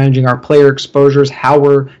 how we're managing our player exposures, how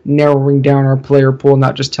we're narrowing down our player pool,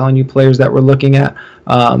 not just telling you players that we're looking at.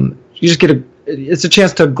 You just get it's a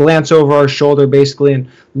chance to glance over our shoulder basically and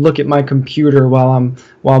look at my computer while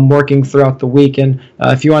I'm working throughout the week. And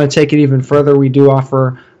if you want to take it even further, we do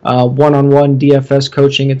offer one-on-one DFS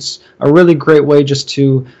coaching. It's a really great way just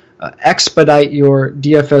to expedite your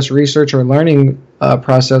DFS research or learning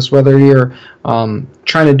process, whether you're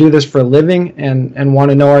trying to do this for a living and want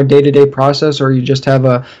to know our day-to-day process, or you just have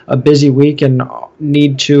a busy week and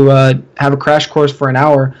need to have a crash course for an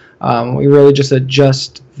hour. We really just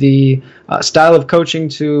adjust the style of coaching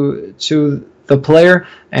to the player,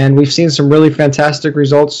 and we've seen some really fantastic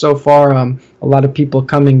results so far. A lot of people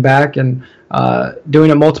coming back and doing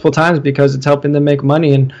it multiple times because it's helping them make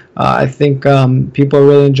money, and I think people are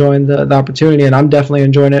really enjoying the opportunity, and I'm definitely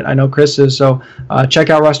enjoying it. I know Chris is, so check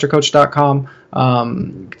out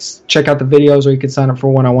rostercoach.com, check out the videos, or you can sign up for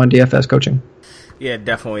one-on-one DFS coaching. Yeah,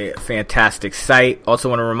 definitely a fantastic site. Also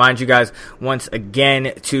want to remind you guys once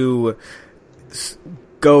again to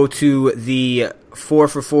go to the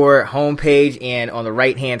 4for4 homepage, and on the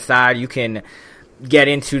right-hand side you can get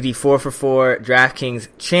into the 4for4 DraftKings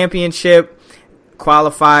Championship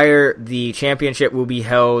qualifier. The championship will be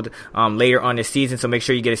held later on this season, so make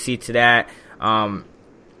sure you get a seat to that.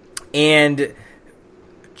 And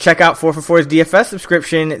check out 4for4's DFS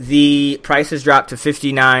subscription. The price has dropped to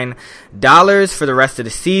 $59 for the rest of the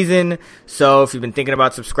season. So if you've been thinking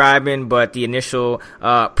about subscribing, but the initial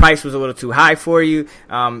price was a little too high for you,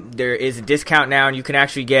 there is a discount now, and you can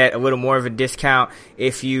actually get a little more of a discount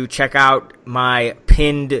if you check out my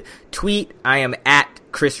pinned tweet. I am at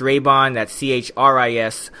Chris Raybon. That's ChrisRaybon.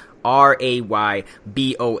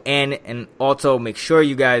 And also make sure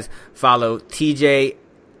you guys follow TJ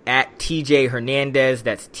at TJ Hernandez.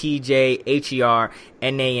 That's TJ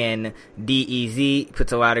Hernandez.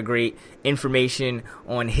 Puts a lot of great information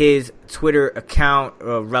on his Twitter account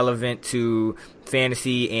relevant to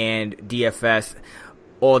fantasy and DFS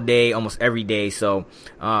all day, almost every day. So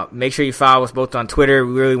make sure you follow us both on Twitter.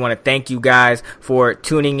 We really want to thank you guys for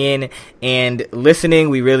tuning in and listening.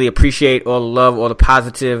 We really appreciate all the love, all the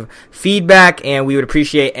positive feedback, and we would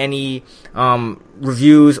appreciate any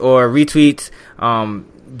reviews or retweets.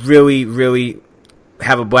 Really, really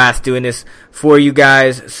have a blast doing this for you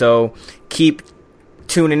guys. So keep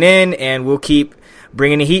tuning in, and we'll keep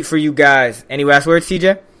bringing the heat for you guys. Any last words,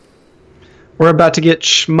 TJ? We're about to get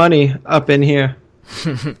shmoney up in here.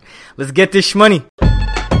 Let's get this shmoney.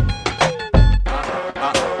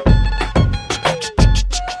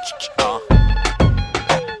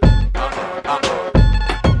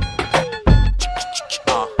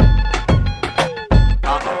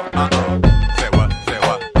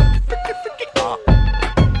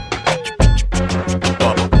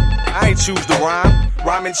 Choose the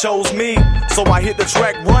rhyming chose me, so I hit the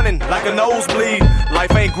track running like a nosebleed.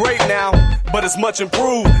 Life ain't great now, but it's much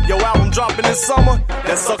improved. Your album dropping this summer,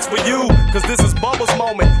 that sucks for you, cause this is Bubba's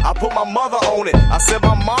moment. I put my mother on it, I said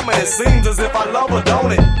my mama, and it seems as if I love her,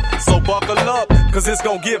 don't it? So buckle up, cause it's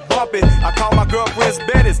gon' get bumpy. I call my girlfriends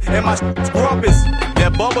Bettis and my grumpus.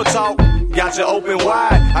 That Bubba talk got you open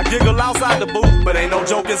wide. I giggle outside the booth, but ain't no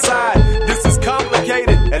joke inside. This is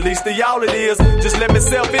complicated, at least to y'all it is. Just let me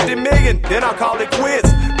sell 50 million, then I'll call it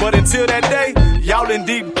quits. But until that day, y'all in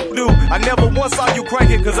deep doo. I never once saw you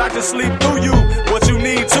cranking, cause I can sleep through you. What you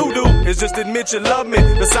need to do is just admit you love me.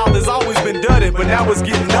 The South has always been dirty, but now it's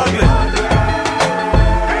getting ugly.